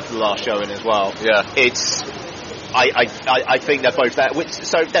to go with that for the last showing as well. Yeah. I think they're both there,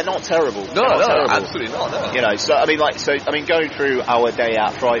 so they're not terrible. No, absolutely not. No. You know, going through our day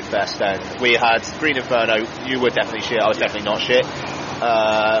at Fright Fest, then we had Green Inferno. You were definitely shit. I was definitely not shit.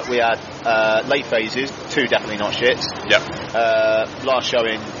 We had Late Phases, 2 definitely not shits. Yep. Last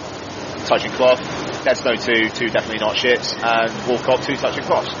showing, Touching Cloth. Dead Snow 2 definitely not shits, and Wolf Cop 2 Touching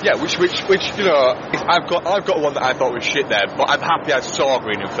Cloths. Yeah, which you know, I've got one that I thought was shit there, but I'm happy I saw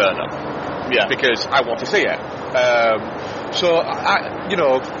Green Inferno. Yeah, because I want to see it. So you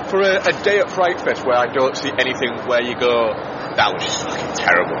know, for a day at Fright Fest where I don't see anything where you go, that was just fucking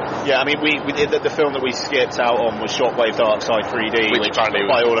terrible. Yeah, I mean, we did the film that we skipped out on was Shockwave Dark Side 3D, which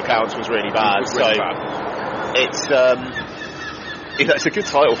by all accounts was really bad. It's a good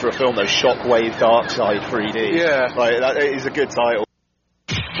title for a film though, Shockwave Dark Side 3D. Yeah, like that is a good title.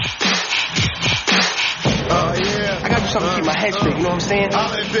 I gotta do something to keep my head straight, you know what I'm saying?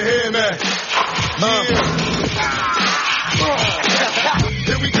 I'll let you hear me.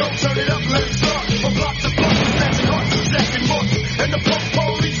 Here we go, turn it up, let's start. From block to block, snatching hearts and stacking marks. And the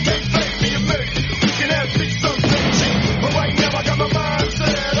police can't fake me a minute. We can have 6 some 17. But right now I got my mind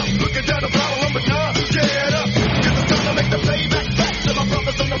set up. Looking down the barrel, but now get up. Cause it's time to make the payback back to my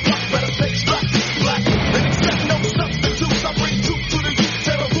brothers on the block. Better stay strapped, black. And accept no substitutes. I bring truth to the youth,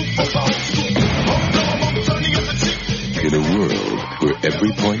 tear a roof over old school. I'm turning up the cheek. In a world where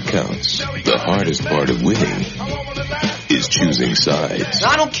every point counts, the hardest part of winning is choosing sides.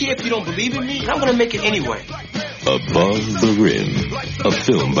 I don't care if you don't believe in me, I'm gonna make it anyway. Above the Rim, a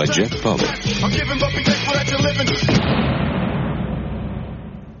film by Jeff Pollock. I'm giving up and grateful that you're living.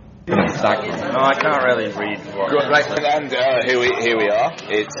 No, I can't really read. Right, and here we are.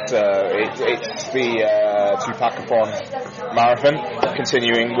 It's the Tupac-a-thon marathon,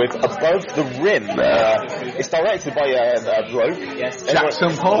 continuing with Above the Rim. It's directed by a bloke. Yes.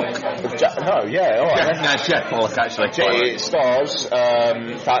 Jackson Pollock. Jeff Pollock actually. It stars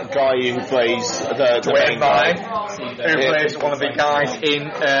that guy who plays the main guy. who plays one of the guys in,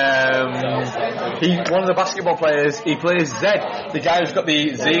 one of the basketball players, he plays Zed, the guy who's got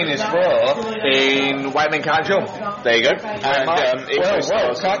the Z in his throat in White Men Can't Jump. There you go. And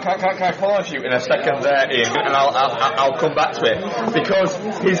can I pause you in a second there, Ian, and I'll come back to it, because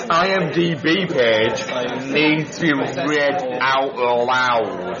his IMDb page needs to be read out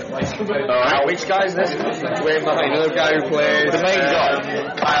loud. Alright, which guy is this? Wait, another guy who plays the main guy,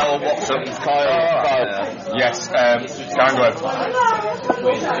 Kyle Watson. Kyle. Yes, Gangler.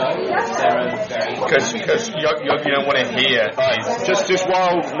 Because you don't want to hear. Just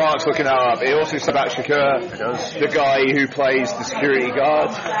while Mark's looking that up, it also said about Shakur, the guy who plays the security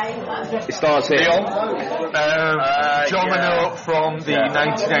guard. It stars here. Leon. John Renault from the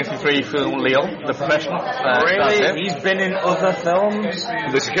 1993 film Leon, The Professional. Really? He's been in other films?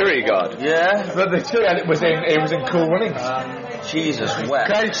 The security guard? Yeah, but the two it was in Cool Runnings. Jesus, where?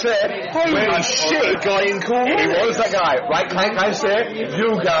 Can I say, holy shit, guy in Cool Runnings? He was that guy, right? Can I say,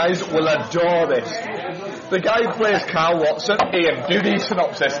 you guys will adore this. The guy who plays Carl Watson, Ian, do the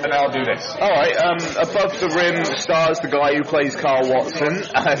synopsis and I'll do this. Alright, Above the Rim stars the guy who plays Carl Watson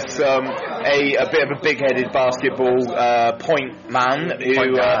as a bit of a big-headed basketball point man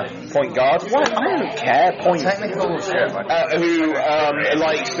who point guard. What? I don't care. Point technical shit. Who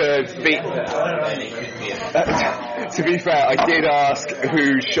likes to be. To be fair, I did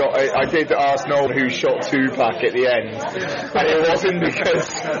ask Noel who shot Tupac at the end, and it wasn't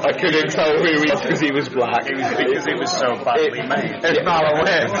because I couldn't tell who he was because he was black. It was because it was so badly made. It's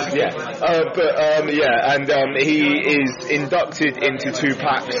Malawin. Yeah. And he is inducted into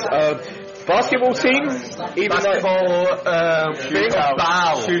Tupac's basketball team, basketball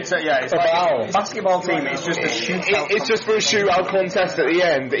team. It's just a shootout. It's just for a shootout contest at the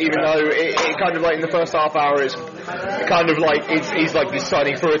end. Even though it kind of like in the first half hour, it's kind of like he's like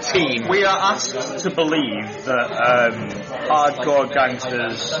deciding for a team. We are asked to believe that hardcore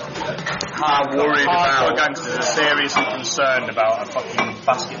gangsters are worried about. Hardcore gangsters are seriously concerned about a fucking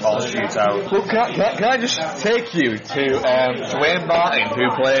basketball shootout. Well, can I just take you to Dwayne Martin, who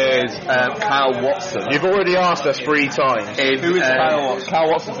plays Kyle Watson? You've already asked us 3 times. Who is Kyle Watson? Kyle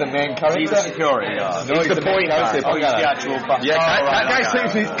Watson's the main character. He's the security guard. No, he's the point guard. Oh, he's the actual basketball.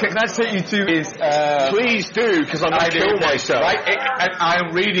 Yeah, can I take you to his... Please do, because I'm going to kill myself. Right, and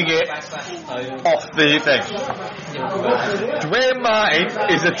I'm reading it off the thing. Dwayne Martin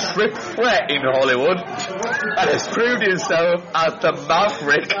is a triple threat in Hollywood and has proved himself as the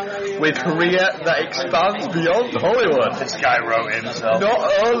maverick with career that expands beyond Hollywood. This guy wrote himself.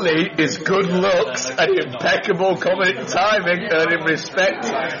 Not only is good looks and impeccable comedic timing earn him respect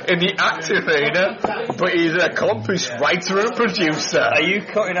in the acting arena, but he's an accomplished writer and producer. Are you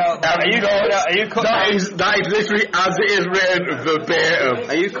cutting out? That is literally as it is written verbatim.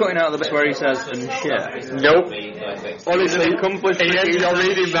 Are you cutting out the bit where he says and shit? Nope. Honestly, you're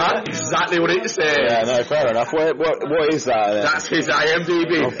reading that exactly what it says. Yeah, no, fair enough. What is that then? That's his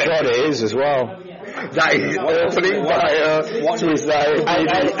IMDb. Oh God, it is as well. That is opening bio to his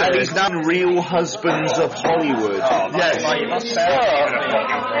IMDb. And he's now Real Husbands of Hollywood. Yes.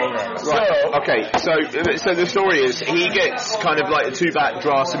 So the story is he gets kind of like Tupac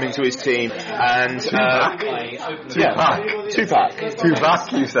drafts him into his team and Tupac,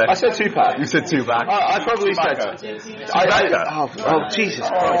 you said. I said Tupac. You said Tupac. I probably said oh Jesus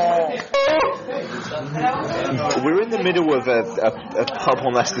Christ. We're in the middle of a pub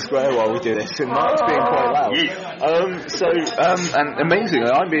on Leicester Square while we do this, and Mark's being quite loud. And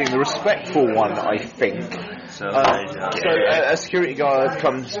amazingly, I'm being the respectful one, I think. A security guard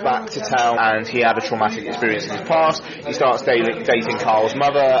comes back to town, and he had a traumatic experience in his past. He starts dating Carl's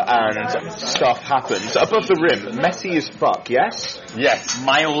mother, and stuff happens. Above the Rim, messy as fuck, yes? Yes.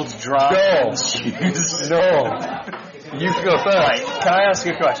 Mild dry. No. You can go first. Right, can I ask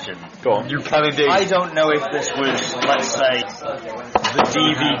you a question? Go on. You can indeed. I don't know if this was, let's say, the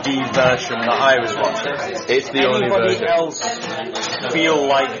DVD version that I was watching. It's the only version. Anybody else feel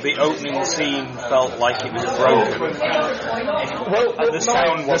like the opening scene felt like it was broken? Well, and the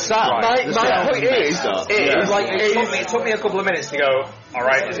sound wasn't right. My point is, it took me a couple of minutes to go,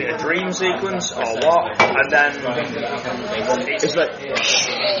 alright, is it a dream sequence or what? And then it's like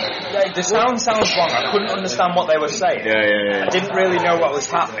the sound sounds wrong. I couldn't understand what they were saying. Yeah. I didn't really really know what was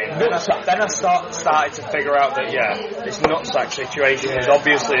happening. Then I started to figure out that, this nutsack situation was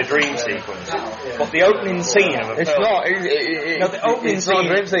obviously a dream sequence. But the opening scene of a film... It's not.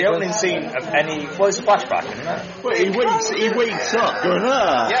 The opening scene of any... Well, it's a flashback, isn't it? Well, he wakes up going,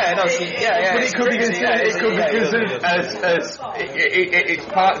 ah. But it could be considered as it's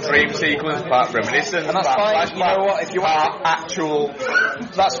part dream sequence, part reminiscence. And that's fine. You know what? If you want actual...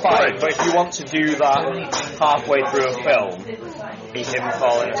 That's fine, but if you want to do that halfway through a film, be him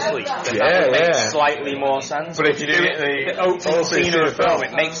falling asleep, then that would make slightly more sense. But if you do the opening scene of a film,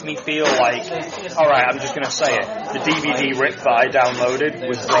 it makes me feel like, alright, I'm just going to say it, the DVD rip that I downloaded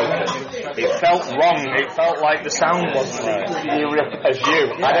was broken. It felt wrong. It felt like the sound wasn't there. You rip as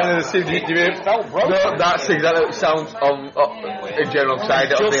you. I don't understand. It felt broken. No, that's exactly what sounds in general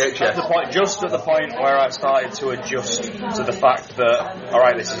side of VHS. Just at the point where I started to adjust to the fact that,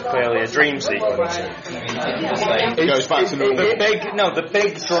 alright, this is clearly a dream sequence. It goes back to normal. The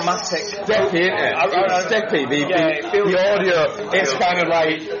big dramatic steppy, isn't it? It's steppy. The audio, it's kind of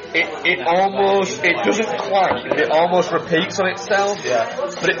like it doesn't clank. It almost repeats on itself. Yeah.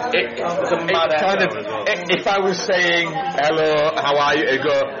 But it kind of. If I was saying hello, how are you? It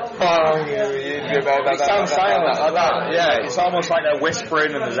go. It sounds silent like that. Yeah, it's almost like they're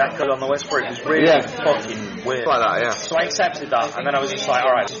whispering and there's echoes on the whispering. It's really fucking weird. Like that, yeah. So I accepted that, and then I was just like,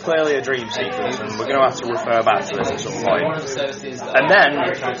 alright, it's clearly a dream sequence, and we're going to have to refer back to this at some point. And then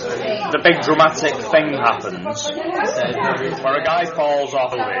the big dramatic thing happens, where a guy falls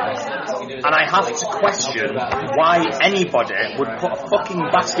off a building, and I have to question why anybody would put a fucking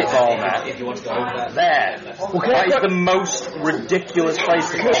basketball net there. That is the most ridiculous place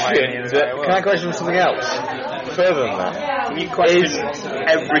to put Can I question something else? Further than that, can you question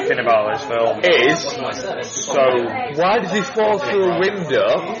everything about this film? Why does he fall through a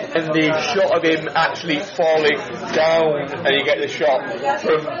window and the shot of him actually falling down, and you get the shot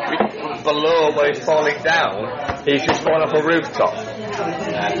from below where he's falling down, he's just fallen off a rooftop?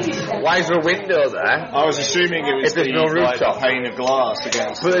 Why is there a window there? I was assuming it was the pane of glass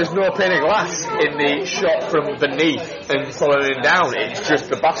against. But there's no pane of glass in the shot from beneath and following down. It's just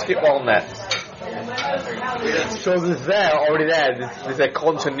the basketball net. So there's there's a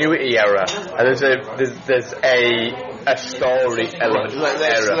continuity error, and there's a story element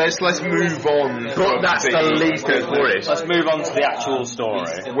error. Let's move on. But that's the least of worries. Let's move on to the actual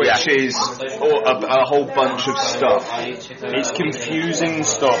story, which is a whole bunch of stuff. It's confusing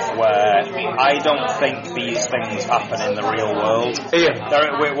stuff where I don't think these things happen in the real world.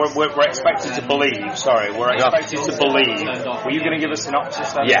 We're expected to believe. We're expected to believe. Were you going to give a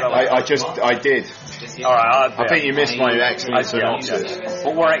synopsis then? Yeah, I did. Alright, I think you missed my excellent synopsis.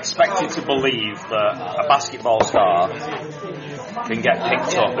 But we're expected to believe that a basketball star can get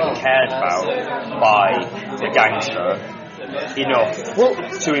picked up and cared about by the gangster enough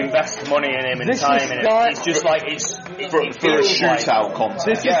to invest money in him and time in it. It's just like for a shootout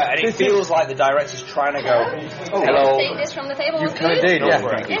contest. And it feels like the director's trying to go, hello. Take this from the table. You kind of did,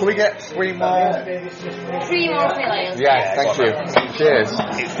 Can we get 3 more? 3 more Lions. Yeah, thank you. Cheers.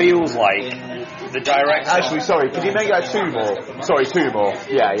 It feels like the director. Actually, sorry, could you make that 2 more? Sorry, 2 more.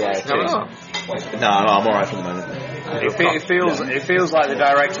 Yeah, cheers. No, I'm alright for the moment. It feels like the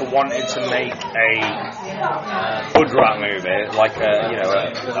director wanted to make a hood rat movie, like a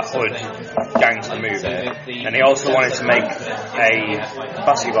hood gangster movie, and he also wanted to make a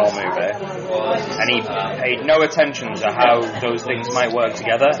basketball movie, and he paid no attention to how those things might work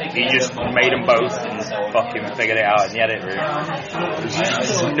together. He just made them both and fucking figured it out in the edit room.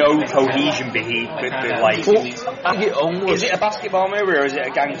 There's no cohesion behind is it a basketball movie or is it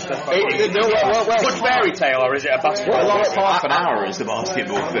a gangster good fairy tale, or is it a basketball? The last half an hour is the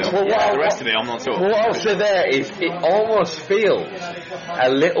basketball film. The rest of it I'm not talking. What also there is it almost feels a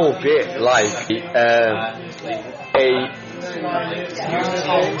little bit like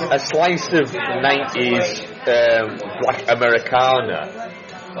a slice of 90s black Americana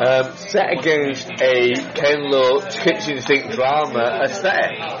set against a Ken Lo kitchen sink drama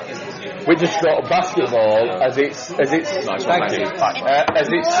aesthetic, which has got basketball as its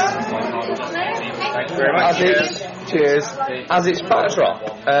Thank you very much. As its backdrop,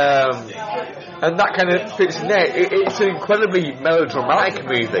 and that kind of fits in there. It's an incredibly melodramatic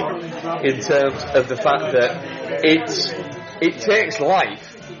movie in terms of the fact that it takes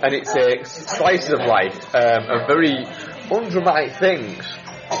life and it takes slices of life and very undramatic things,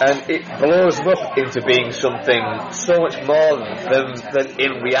 and it blows them up into being something so much more than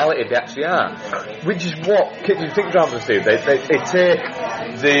in reality they actually are, which is what kitchen sink dramas do. They take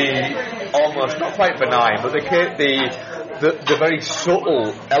the almost not quite benign, but they take the the very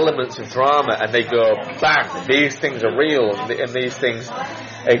subtle elements of drama, and they go, bang, these things are real, and these things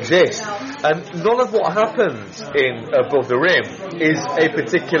exist. And none of what happens in Above the Rim is a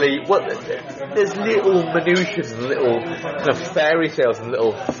particularly... Well, there's little minutiae and little kind of fairy tales and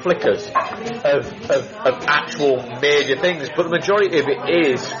little flickers of actual major things, but the majority of it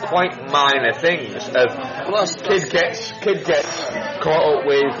is quite minor things. Kid gets caught up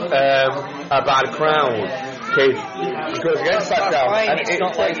with a bad crowd. Kid goes against that crowd, and it's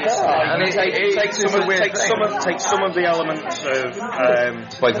not like that. And it takes some of the elements of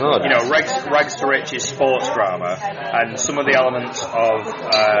rags to riches sports drama, and some of the elements of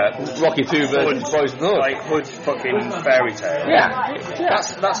Rocky 2 versus Boys and Hood, like Hood fucking fairy tale. Yeah.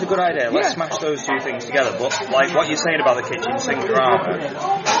 That's a good idea. Let's smash those two things together. But like what you're saying about the kitchen sink drama,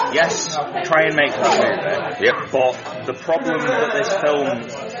 yes, try and make that movie. Yep. But the problem that this film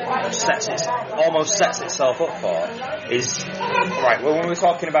almost sets itself up for is right. Well, when we're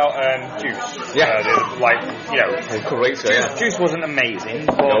talking about Juice, Juice wasn't amazing,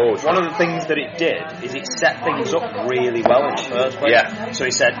 but one of the things that it did is it set things up really well in the first place. Yeah. So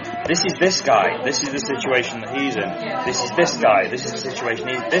he said, "This is this guy. This is the situation that he's in. This is this guy. This is the situation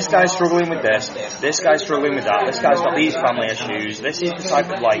he's. This guy's struggling with this. This guy's struggling with that. This guy's got these family issues. This is the type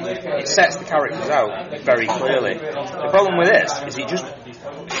of it sets the characters out very clearly. The problem with this is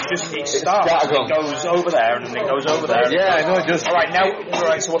it starts. It goes over there and then it goes over there. Yeah, I know.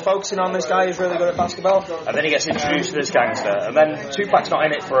 Alright, so we're focusing on this guy who's really good at basketball, and then he gets introduced to this gangster, and then Tupac's not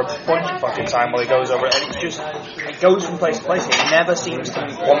in it for a bunch of fucking time while he goes over it, and it goes from place to place. It never seems to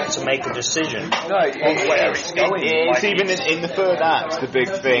want to make a decision on where it's going. It's even in the third act, the big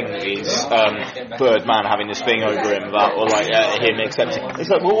thing is Birdman having this thing over him about, him accepting. It's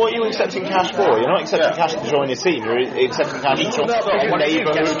like, well, what are you accepting cash for? You're not accepting cash to join your team. You're accepting cash to join your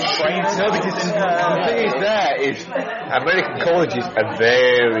neighbourhood. No, because the thing is there is American colleges are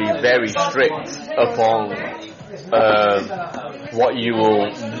very, very strict upon what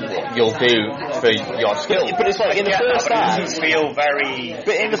you'll do for your skills. But it's like in the first act, it doesn't feel very.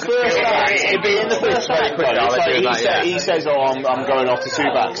 But in the first act, he says, "Oh, I'm going off to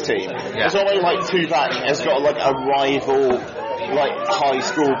Tupac's team." Yeah. It's almost like Tupac has got a rival. High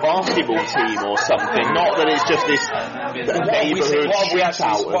school basketball team or something. Not that it's just this neighbourhood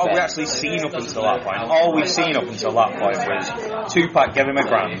shootout. What have we actually seen up until that point? All we've seen up until that point was Tupac gave him a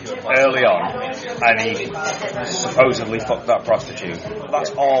grand early on, and he supposedly fucked that prostitute.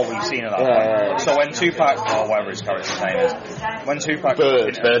 That's all we've seen at that point. So when Tupac, or whatever his character's name is, when Tupac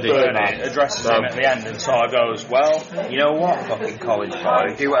addresses him at the end and sort of goes, "Well, you know what, fucking college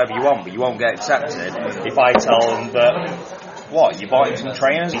boy, do whatever you want, but you won't get accepted if I tell them that." What, you bought him some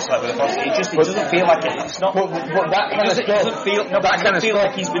trainers? He slept with a prostitute? It doesn't feel like it. It's not. But that kind of stuff. It doesn't feel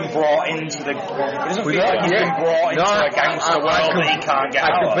like he's been brought into the. It doesn't feel like he's been brought into a gangster world that he can't get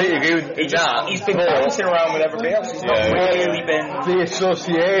out of. I completely agree with that. He's been bouncing around with everybody else. He's not really been. The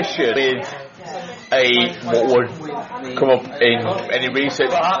association with what would come up in any research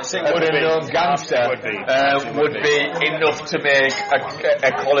perhaps it would a known gangster would be enough to make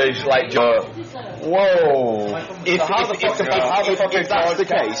a college like Joe. Whoa! If that's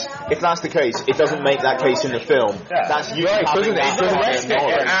the case, it doesn't make that case in the film. Yeah. That's you right, having doesn't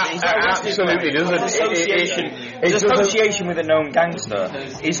it? Absolutely doesn't. His association with a known gangster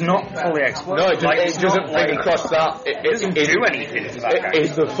is not fully explored. No, it doesn't bring across that. It doesn't do anything to that gangster.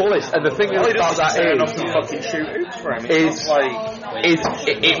 It's the fullest, and the thing about that it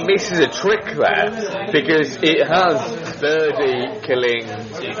misses a trick there because it has Birdie killing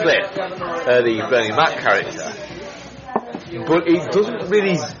Flip, the Bernie Mac character, but it doesn't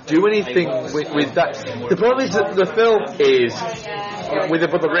really do anything with that. The problem is that the film is with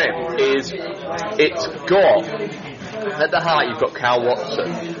Above the Rim is it's got at the heart you've got Carl Watson,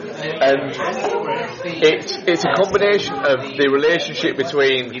 and it's a combination of the relationship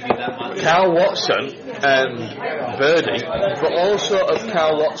between Carl Watson and Birdie, but also of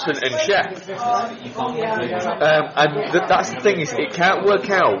Carl Watson and Shep. And that's the thing, is it can't work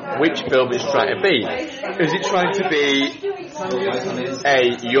out which film it's trying to be. Is it trying to be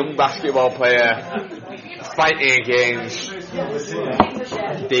a young basketball player fighting against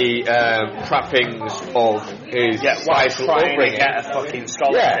the trappings of his trying to get a fucking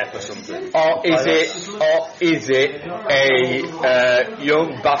scholarship or something? Or is it a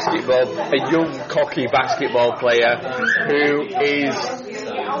young cocky basketball player who is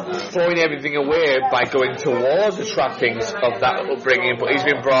throwing everything away by going towards the trappings of that upbringing, but he's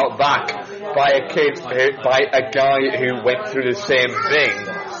been brought back by a guy who went through the same thing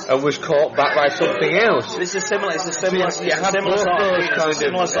and was caught back by something else. It's a similar sort of thing that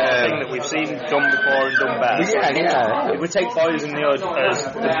we've seen done before and done best. Yeah. We take Boys in the Hood as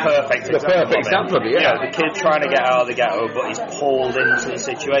the perfect example of it. Yeah. The kid trying to get out of the ghetto, but he's pulled into the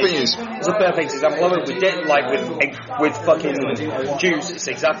situation. It's a perfect example of it. We did like with fucking Juice. It's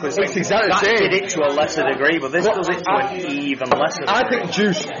exactly the same. It's exactly the same. That did it to a lesser degree, but this does it to an even lesser degree. I think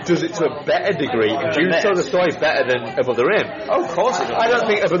Juice does it to a better degree. Juice tells the story better than Above the Rim. Oh, of course it does. I don't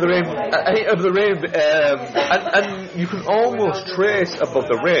think Above the Rim. I think Above the Rim, and you can almost trace Above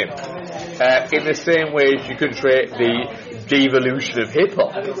the Rim in the same way as you can trace the devolution of hip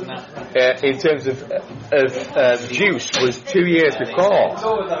hop. In terms of Juice was 2 years before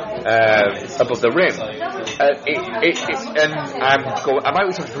Above the Rim. And I might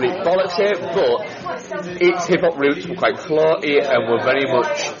be something really bollocks here, but its hip hop roots were quite floaty and were very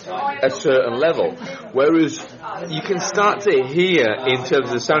much a certain level. Whereas you can start to hear in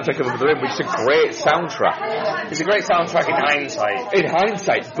terms of the soundtrack of Above the Rim, which is a great soundtrack. It's a great soundtrack in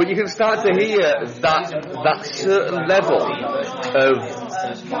hindsight. But you can start to hear that certain level of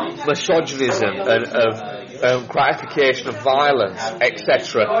misogynism and of gratification of violence,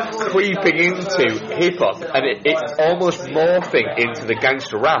 etc., creeping into hip-hop, and it's almost morphing into the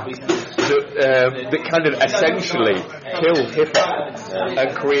gangster rap that kind of essentially killed hip-hop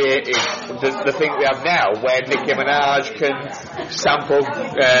and created the thing we have now, where Nicki Minaj can sample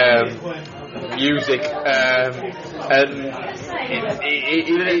music and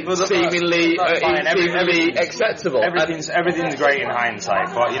it's seemingly acceptable. Everything's great in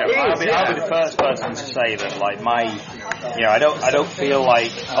hindsight, but I'll be the first person to say that, like, I don't feel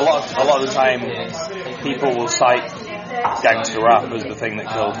like a lot of the time people will cite gangster rap as the thing that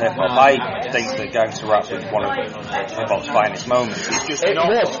killed hip hop. I think that gangster rap is one of hip hop's finest moments.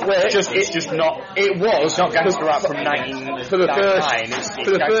 It's just not gangster rap from 1999. For the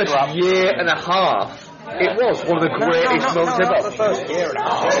first year and a half. It was one of the greatest moments ever. The first year and a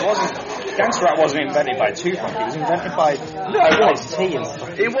half. Gangster rap wasn't invented by Tupac. It was invented by Ice-T.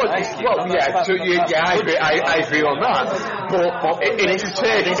 It was. Well, yeah. So I agree on that. But if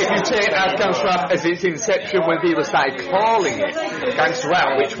you take gangster rap as its inception, when people started calling it gangster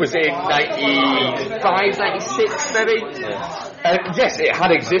rap, which was in 95, 96, maybe. Yes, it had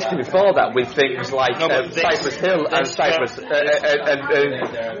existed before that with things like Cypress Hill and Cypress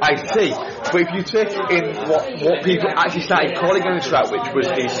and Ice-T. But if you take it in what people actually started calling gangster rap, which was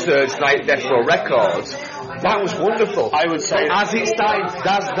the Surge Night Death Row Records, that was wonderful. I would say as it started,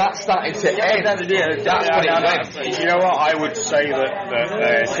 that started to end. That's when it went. You know what? I would say that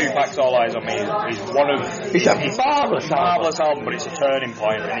Tupac's All Eyes on Me is one of it's a marvelous album, but it's a turning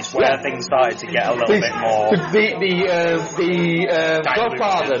point, and it's where things started to get a little bit more. The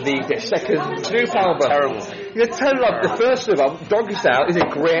Godfather, the second Snoop album, terrible. The first album, Doggy Style, is a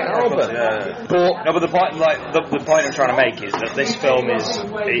great album. But the point I'm trying to make is that this film is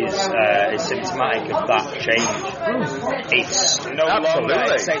symptomatic of that change. It's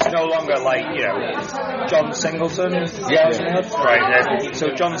no longer like John Singleton. Yeah, right.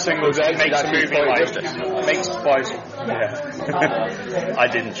 So John Singleton makes a movie makes Boys. Yeah. I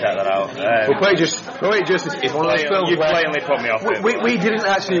didn't check that out. Poetic Justice is one of those films you where blatantly put me off. We didn't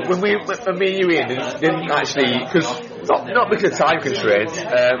actually when me and you Ian didn't actually. Because not because of time constraints,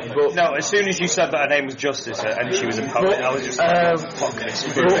 but no. As soon as you said that her name was Justice and she was a poet, I was just fuck this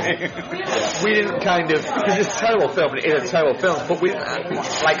movie. We didn't because it's a terrible film. And it is a terrible film, but we didn't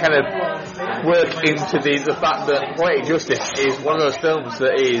kind of work into the fact that Poetic Justice is one of those films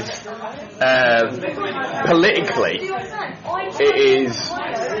that is politically it is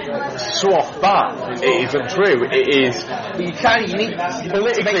so off bat. It is untrue. It is. You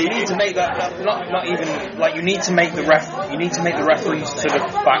need to make that not even like you need to make the reference to the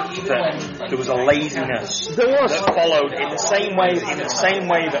fact that there was a laziness that followed in the same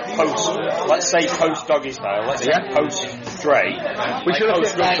way that post Doggy Style, let's say post Dre, we should have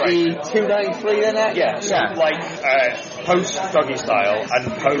said 92, 93 then. Post Doggy Style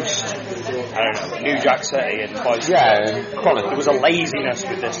and post New Jack City and Boys. Chronic. There was a laziness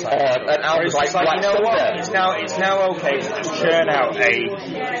with this time. And albums like you know what? It's now okay to just churn out a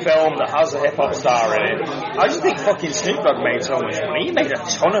film that has a hip hop star in it. I just think fucking Snoop Dogg made so much money. He made a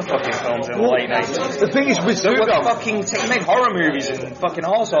ton of fucking films in the late 90s. The thing is with Snoop Dogg, he made horror movies and fucking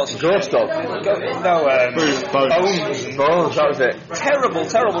all sorts of Ghost Dog. Bones. That was it.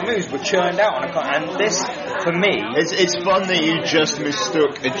 Terrible movies were churned out and this, for me, it's fun that you just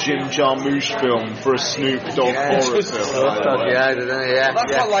mistook a Jim Jarmusch film for a Snoop Dogg horror film.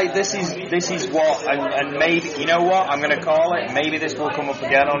 That's what, like, this is what, and maybe, you know what, I'm going to call it, maybe this will come up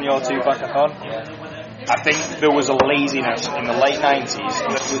again on your Tupac-a-thon. I think there was a laziness in the late 90s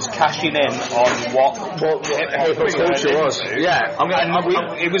that was cashing in on what culture was. Yeah,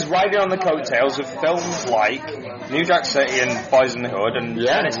 it was riding on the coattails of films like New Jack City and Boys in the Hood and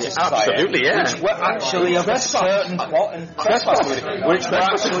Menace to Society, which were actually of a certain quality. Which were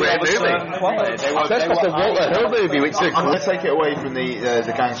actually of a certain quality. Trespass, the Walter Hill movie, which I'm going to take it away from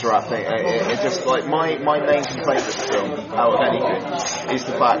the gangster rap thing. It's just like my main complaint with the film, out of anything, is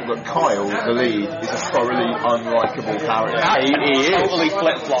the fact that Kyle, the lead, is a thoroughly unlikable character. He is totally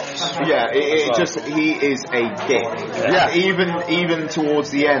flip-flops. Yeah, he is a dick. Yeah. Even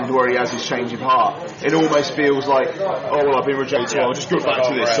towards the end where he has his change of heart, it almost feels like, oh well, I've been rejected, so I'll just go back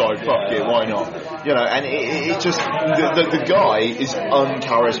to this side. Fuck it, why not? You know, and it just the guy is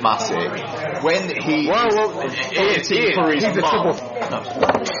uncharismatic. When he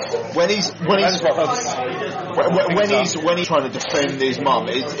when he's trying to defend his mum,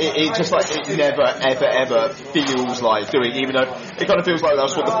 it just like it never ever feels like doing, even though it kind of feels like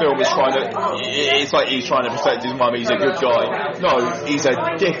that's what the film is trying to. It's like he's trying to protect his mum. He's a good guy. No, he's a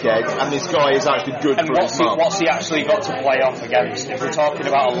dickhead, and this guy is actually good for his mum. What's he actually got to play off against? If we're talking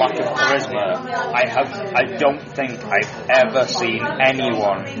about a lack of charisma, I don't think I've ever seen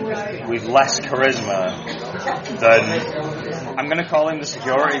anyone with less charisma than, I'm going to call him the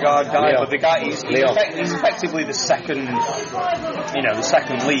security guard guy, but the guy he's effectively the second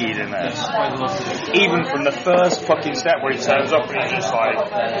lead in this. Even from the first fucking step where he turns up and he's just like,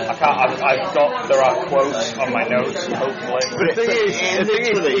 there are quotes on my notes, hopefully. But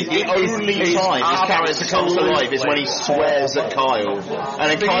the only time his character comes to life is when he swears at Kyle,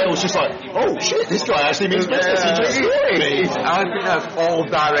 and then Kyle's just like, oh shit, this guy actually means business. He just swearing me. I think that's all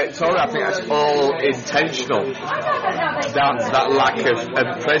directorial. I think that's all intentional. That lack of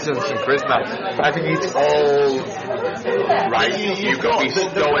presence and charisma. I think it's all right. You've got to be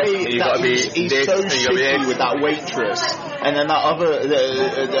stoic. You've got to be he's so shitty with that waitress, and then that other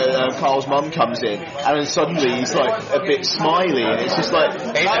Carl's mum comes in, and then suddenly he's like a bit smiley, and it's just like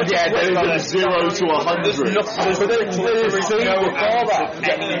from 0 to 100. There's no callback.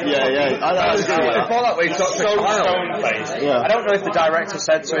 I don't know if the director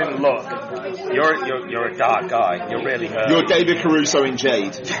said to him, "Look, you're a dark guy. You're really hurt. You're David Caruso in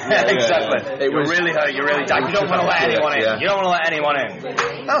Jade." Exactly. You're really hurt. You're really dark. You don't want to let anyone in. You don't want to let anyone in.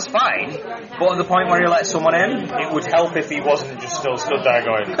 That's fine. But at the point where you let someone in, it would help if he wasn't just still stood there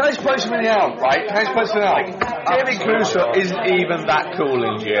going, can I just point something out, right? Can I just point something out? David Caruso isn't even that cool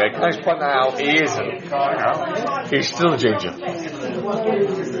in here. Can I just point that out? He isn't. He's still ginger.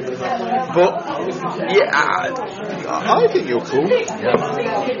 But, I think you're cool.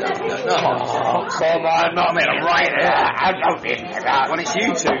 Oh, come on, not me. I'm right here. I don't think that. When it's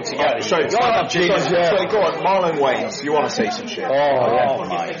you two together. So go on, Marlon Wayans, you want to say some shit? Oh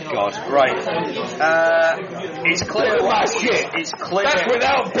my god. Right. It's clear. It's clear. That's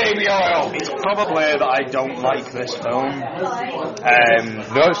without baby oil. It's probably that I don't like this film.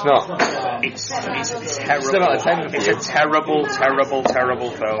 No, it's not. It's terrible. It's a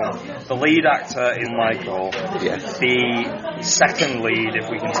terrible film. The lead actor is Michael. Yes. The second lead, if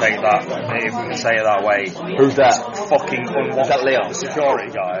we can say it that way. Who's that? Fucking unwatchable. Is that Leon? The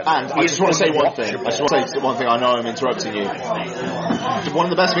security guy. And I just want to say one thing. I know I'm interrupting you. One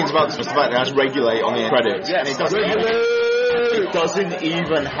of the best things about this was the fact that it has Regulate on the end credits. Yes. And it doesn't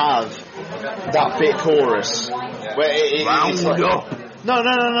even have that bit chorus where it's like, No.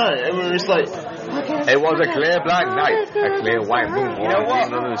 It's like, it was a clear black night, a clear white moon. You know what?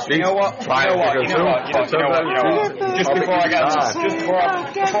 Just before I get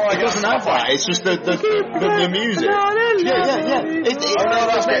it doesn't have that. It's just the music. Yeah.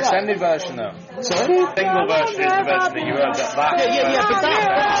 That's the extended version though. Sorry? Single version is the version that you heard.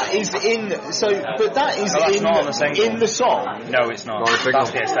 But that is in. In the song. No, it's not. That's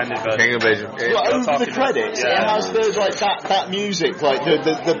the extended version. But over the credits, it has that music, like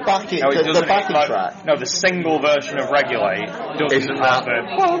the backing track. No, the single version of Regulate doesn't have it.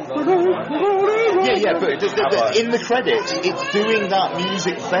 But in the credits, it's doing that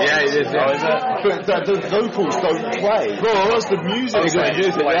music thing. Yeah, it is. But the vocals don't play. Whereas the music is going to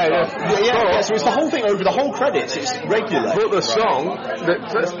use it. So it's the whole thing over the whole credits. It's Regulate. But the song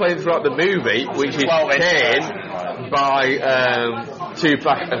that's playing throughout the movie, which is Pain by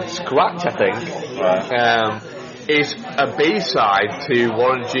Tupac and Scratch, I think, is a B-side to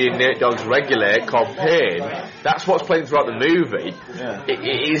Warren G and Nate Dogg's Regulate called Pain, that's what's playing throughout the movie.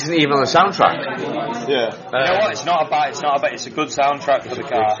 It isn't even on the soundtrack. Yeah. You know what? It's not about. It's a good soundtrack for the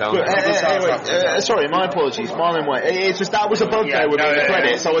car. Sorry, my apologies. Marlon Wayans. It's just that was above there with the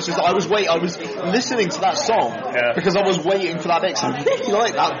credits. I was listening to that song because I was waiting for that bit. So I really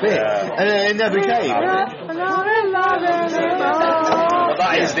like that bit, and then it never came. Well,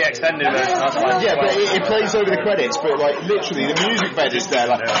 that is the extended version. That's fine. Yeah, but it plays over the credits. But like literally, the music bed is there.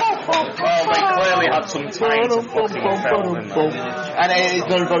 Like, well, they clearly had some time to fucking film, and it's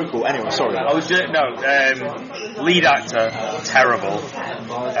no vocal. Anyway, sorry. I was just lead actor terrible.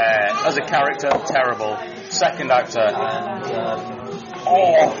 As a character, terrible. Second actor,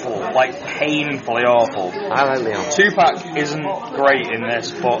 awful, like painfully awful. I like Leon. Tupac isn't great in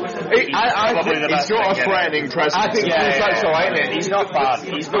this, but he's probably the best. He's got a threatening presence. I think Tupac's alright in it. He's not bad.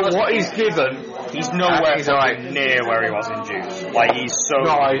 He's not what he's given. He's nowhere near where he was in Juice. Like he's so.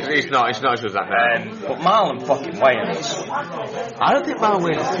 No, he's not. It's not as good as that. But Marlon fucking Wayans. I don't think Marlon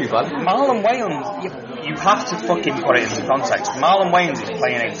Wayans is too bad. Marlon Wayans, you have to fucking put it into context. Marlon Wayans is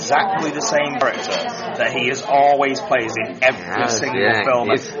playing exactly the same character that he has always plays in every single film.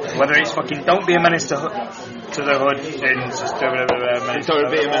 Whether it's fucking Don't Be a Menace to the Hood in Don't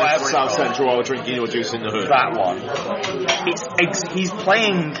Be a Menace to South Central while drinking your juice in the hood. That one. He's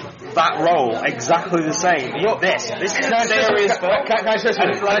playing that role exactly the same. This is a serious film. Can I say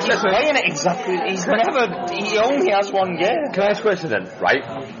something? He's playing it exactly. He only has one gear. Can I ask a question then? Right?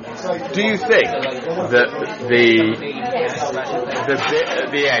 Do you think that the bit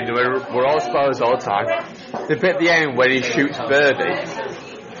at the end where we're all spoilers all the time, the bit at the end where he shoots Birdie?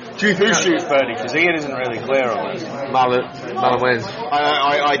 Do you think who shoots Birdie? Because Ian isn't really clear on this. Marlon Wayans.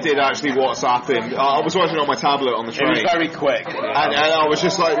 I did actually WhatsApp him. I was watching on my tablet on the train. It was very quick. And I was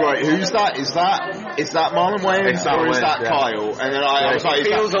just like, right, who's that? Is that Marlon Wayans or is that Kyle? And then I was like, it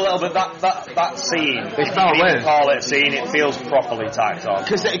feels a little bit that scene. It's Marlon Wayans. Call it scene. It feels properly tacked on.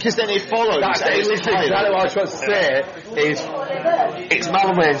 Because then it follows. Exactly what I was trying to say is it's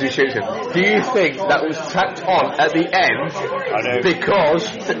Marlon Wayans who shoots him. Do you think that was tacked on at the end? I do. Because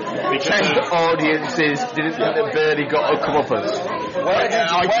the audiences didn't think that Birdie got a comeuppance.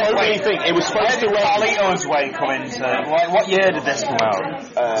 I totally think it was supposed to when Carlito's Way come into. What year did this come out?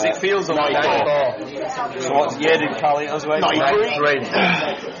 It feels a lot. 94. So what year did Carlito's Way? 93.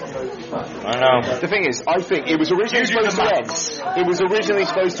 I know. The thing is, I think it was originally supposed to end. It was originally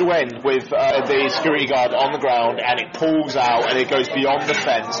supposed to end with the security guard on the ground, and it pulls out and it goes beyond the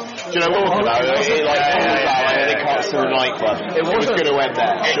fence. Do you know what I'm talking about? It pulls out and then it cuts to the nightclub. It was going to end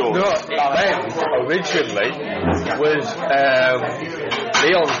there. Sure. No, originally was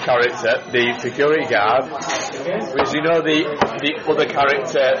Leon's character, the security guard, was the other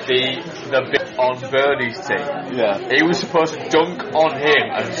character, the bit on Bernie's team. Yeah. He was supposed to dunk on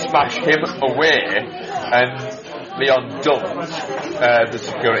him and smash him away, and Leon dunked the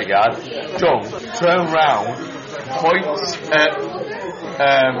security guard. Turned round, points at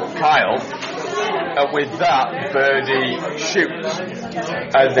Kyle, and with that, Birdie shoots,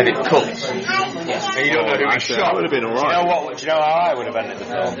 and then it cuts. And you don't know who he shot. That would have been alright. Do you know how I would have ended the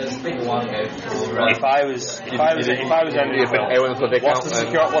film? If I was ending the film,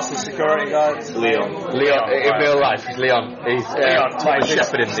 what's the security guard? Leon, in real life, it's Leon. He's Thomas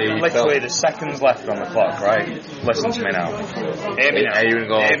Shepard in the literally the seconds left on the clock, right? Listen to me now. Hear me now.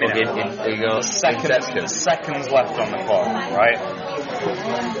 Seconds left on the clock, right?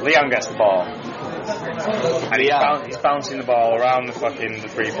 Leon gets the ball. And he's bouncing the ball around the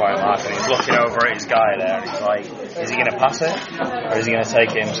 3-point mark, and he's looking over at his guy there, and he's like, is he going to pass it, or is he going to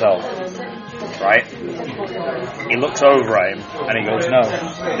take it himself? Right? He looks over at him, and he goes, no,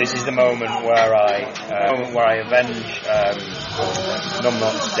 this is the moment where I avenge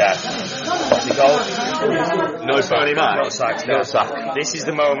Numbnut's death. What's he called? Nutsack. This is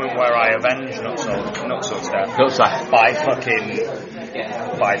the moment where I avenge Nutsack's death. Nutsack.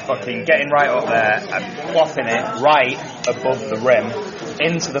 By fucking getting right up there and plopping it right above the rim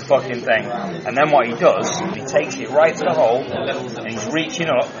into the fucking thing. And then what he does, he takes it right to the hole, and he's reaching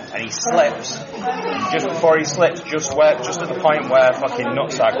up, and he slips. And just before he slips, just at the point where fucking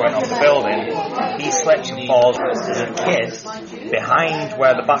Nutsack went off the building, he slips and falls. There's a kid behind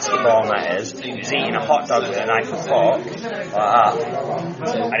where the basketball net is, who's eating a hot dog with a knife and fork, like that.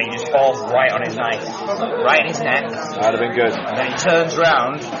 And he just falls right on his knife, right in his neck. That'd have been good. And then he turns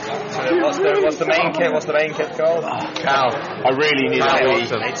round. What's the main kid called? Cal. I really need that. He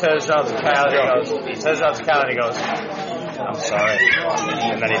turns around to Cal and he goes, I'm sorry.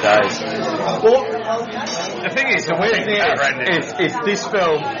 And then he dies. Well, the thing is, the weird thing is this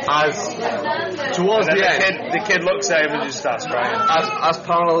film has, towards the end, the kid looks at him and just starts crying. As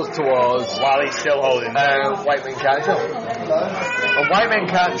parallels towards while he's still holding White Men Can't Jump. And White Men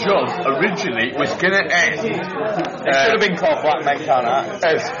Can't Jump originally was going to end. It should have been called Black Men Can't Act.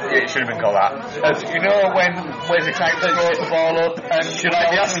 It should have been called that. As you know, when the character throws the ball up and should I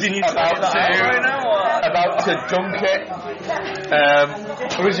be asking you about to dunk it.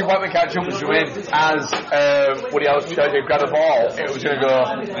 Originally, White Men Can't Jump was going to end as Woody Allen tried to grab the ball. It was going to go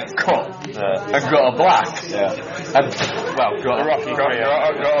cut and go to black. Yeah. And well, go to Rocky. Go to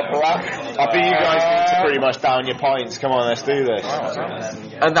black. I think you guys need to pretty much down your points. Come on, let's do this.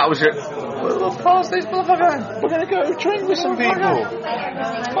 And that was it. We'll pause this motherfucker. We're going to go drink with some people.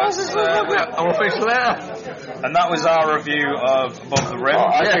 Pause this motherfucker. And we'll finish later. And that was our review of Above the Rim.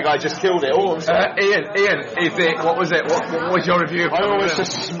 I think I just killed it all. Ian, what was it? What was your review? I always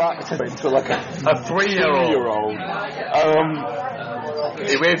just smacked him into like a 3-year-old.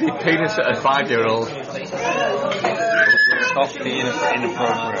 He waved his penis at a 5-year-old. Stop being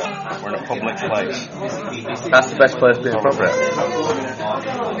inappropriate. We're in a public place. That's the best place to be inappropriate.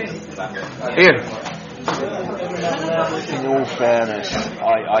 Ian. In all fairness,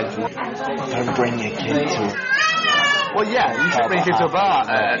 I don't bring your kid to. Well, yeah, you should bring it to a bar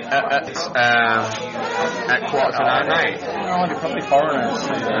at 9:15. No, they're probably foreigners.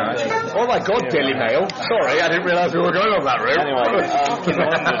 Oh my God, Daily Mail. Sorry, I didn't realise we were going on that route. Anyway,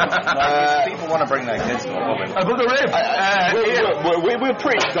 people want to bring their kids to Above the Rim. We're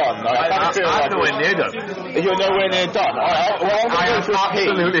pretty done. I'm nowhere near done. You're nowhere near done. I am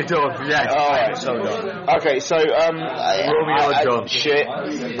absolutely done. Yes. Alright, so done. Okay, so Romeo done. Shit.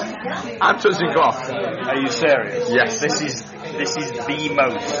 I'm touching cloth. Are you serious? Yes. This is the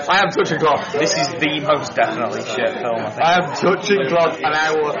most. I am touching cloth. This is the most definitely shit film. I am touching cloth, and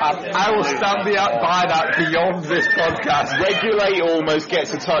I will stand by that beyond this podcast. Regulator almost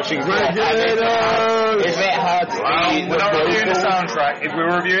gets a touching cloth. Regulator. If it had to be, we're not reviewing the soundtrack. If we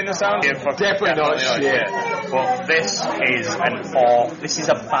were reviewing the soundtrack, definitely not shit. But this is This is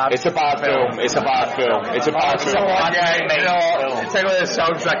a bad. It's a bad film. It's a bad film. It's a bad film. Take away the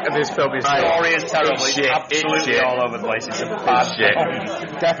soundtrack of this film is story is terrible. It's shit. Absolutely all over the place. It's a bad shit.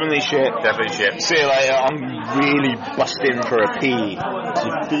 Definitely shit. Definitely shit. See you later. I'm really busting for a pee.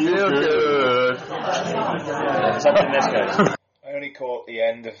 Feel good. Except in this case. I only caught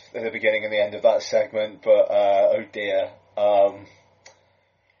the beginning and the end of that segment, but oh dear.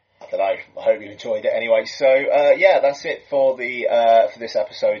 I don't know. I hope you enjoyed it anyway. So yeah, that's it for for this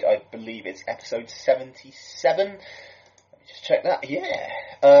episode. I believe it's episode 77. Let me just check that. Yeah,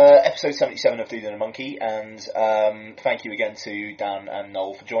 episode 77 of Dude and a Monkey. And thank you again to Dan and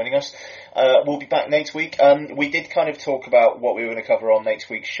Noel for joining us. We'll be back next week. We did kind of talk about what we were going to cover on next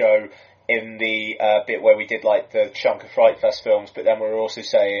week's show in the bit where we did like the chunk of Fright Fest films, but then we were also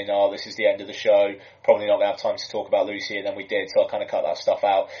saying, this is the end of the show, probably not going to have time to talk about Lucy, and then we did, so I kind of cut that stuff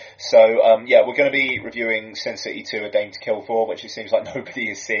out. So yeah, we're going to be reviewing Sin City 2, A Dame to Kill For, which it seems like nobody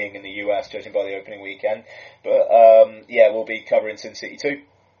is seeing in the US, judging by the opening weekend. But yeah, we'll be covering Sin City 2.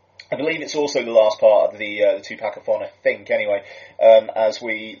 I believe it's also the last part of the two-pack-a-thon, I think, anyway, as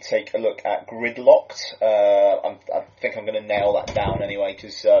we take a look at Gridlocked. I think I'm going to nail that down anyway,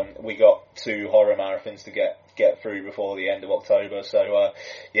 because we got 2 horror marathons to get through before the end of October, so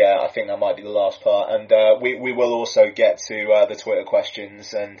yeah, I think that might be the last part. And we will also get to the Twitter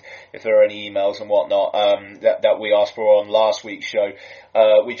questions, and if there are any emails and whatnot that we asked for on last week's show.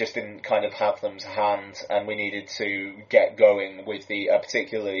 We just didn't kind of have them to hand, and we needed to get going with the,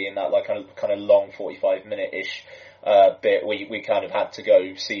 particularly in that like kind of long 45-minute-ish bit. We kind of had to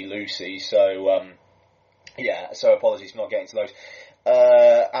go see Lucy, so yeah. So apologies for not getting to those.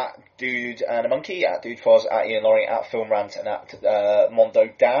 At Dude and a Monkey, at Dude Foz, at Ian Laurie, at Film Rant, and at Mondo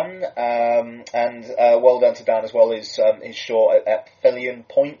Dan. And well done to Dan as well. His short at Epithelian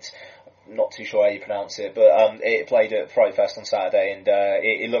Point. Not too sure how you pronounce it, but it played at Fright Fest on Saturday, and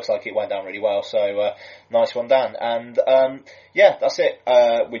it looks like it went down really well, so nice one, Dan. And yeah, that's it.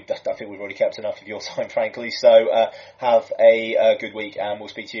 I think we've already kept enough of your time, frankly, so have a good week, and we'll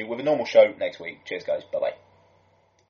speak to you with a normal show next week. Cheers, guys. Bye-bye.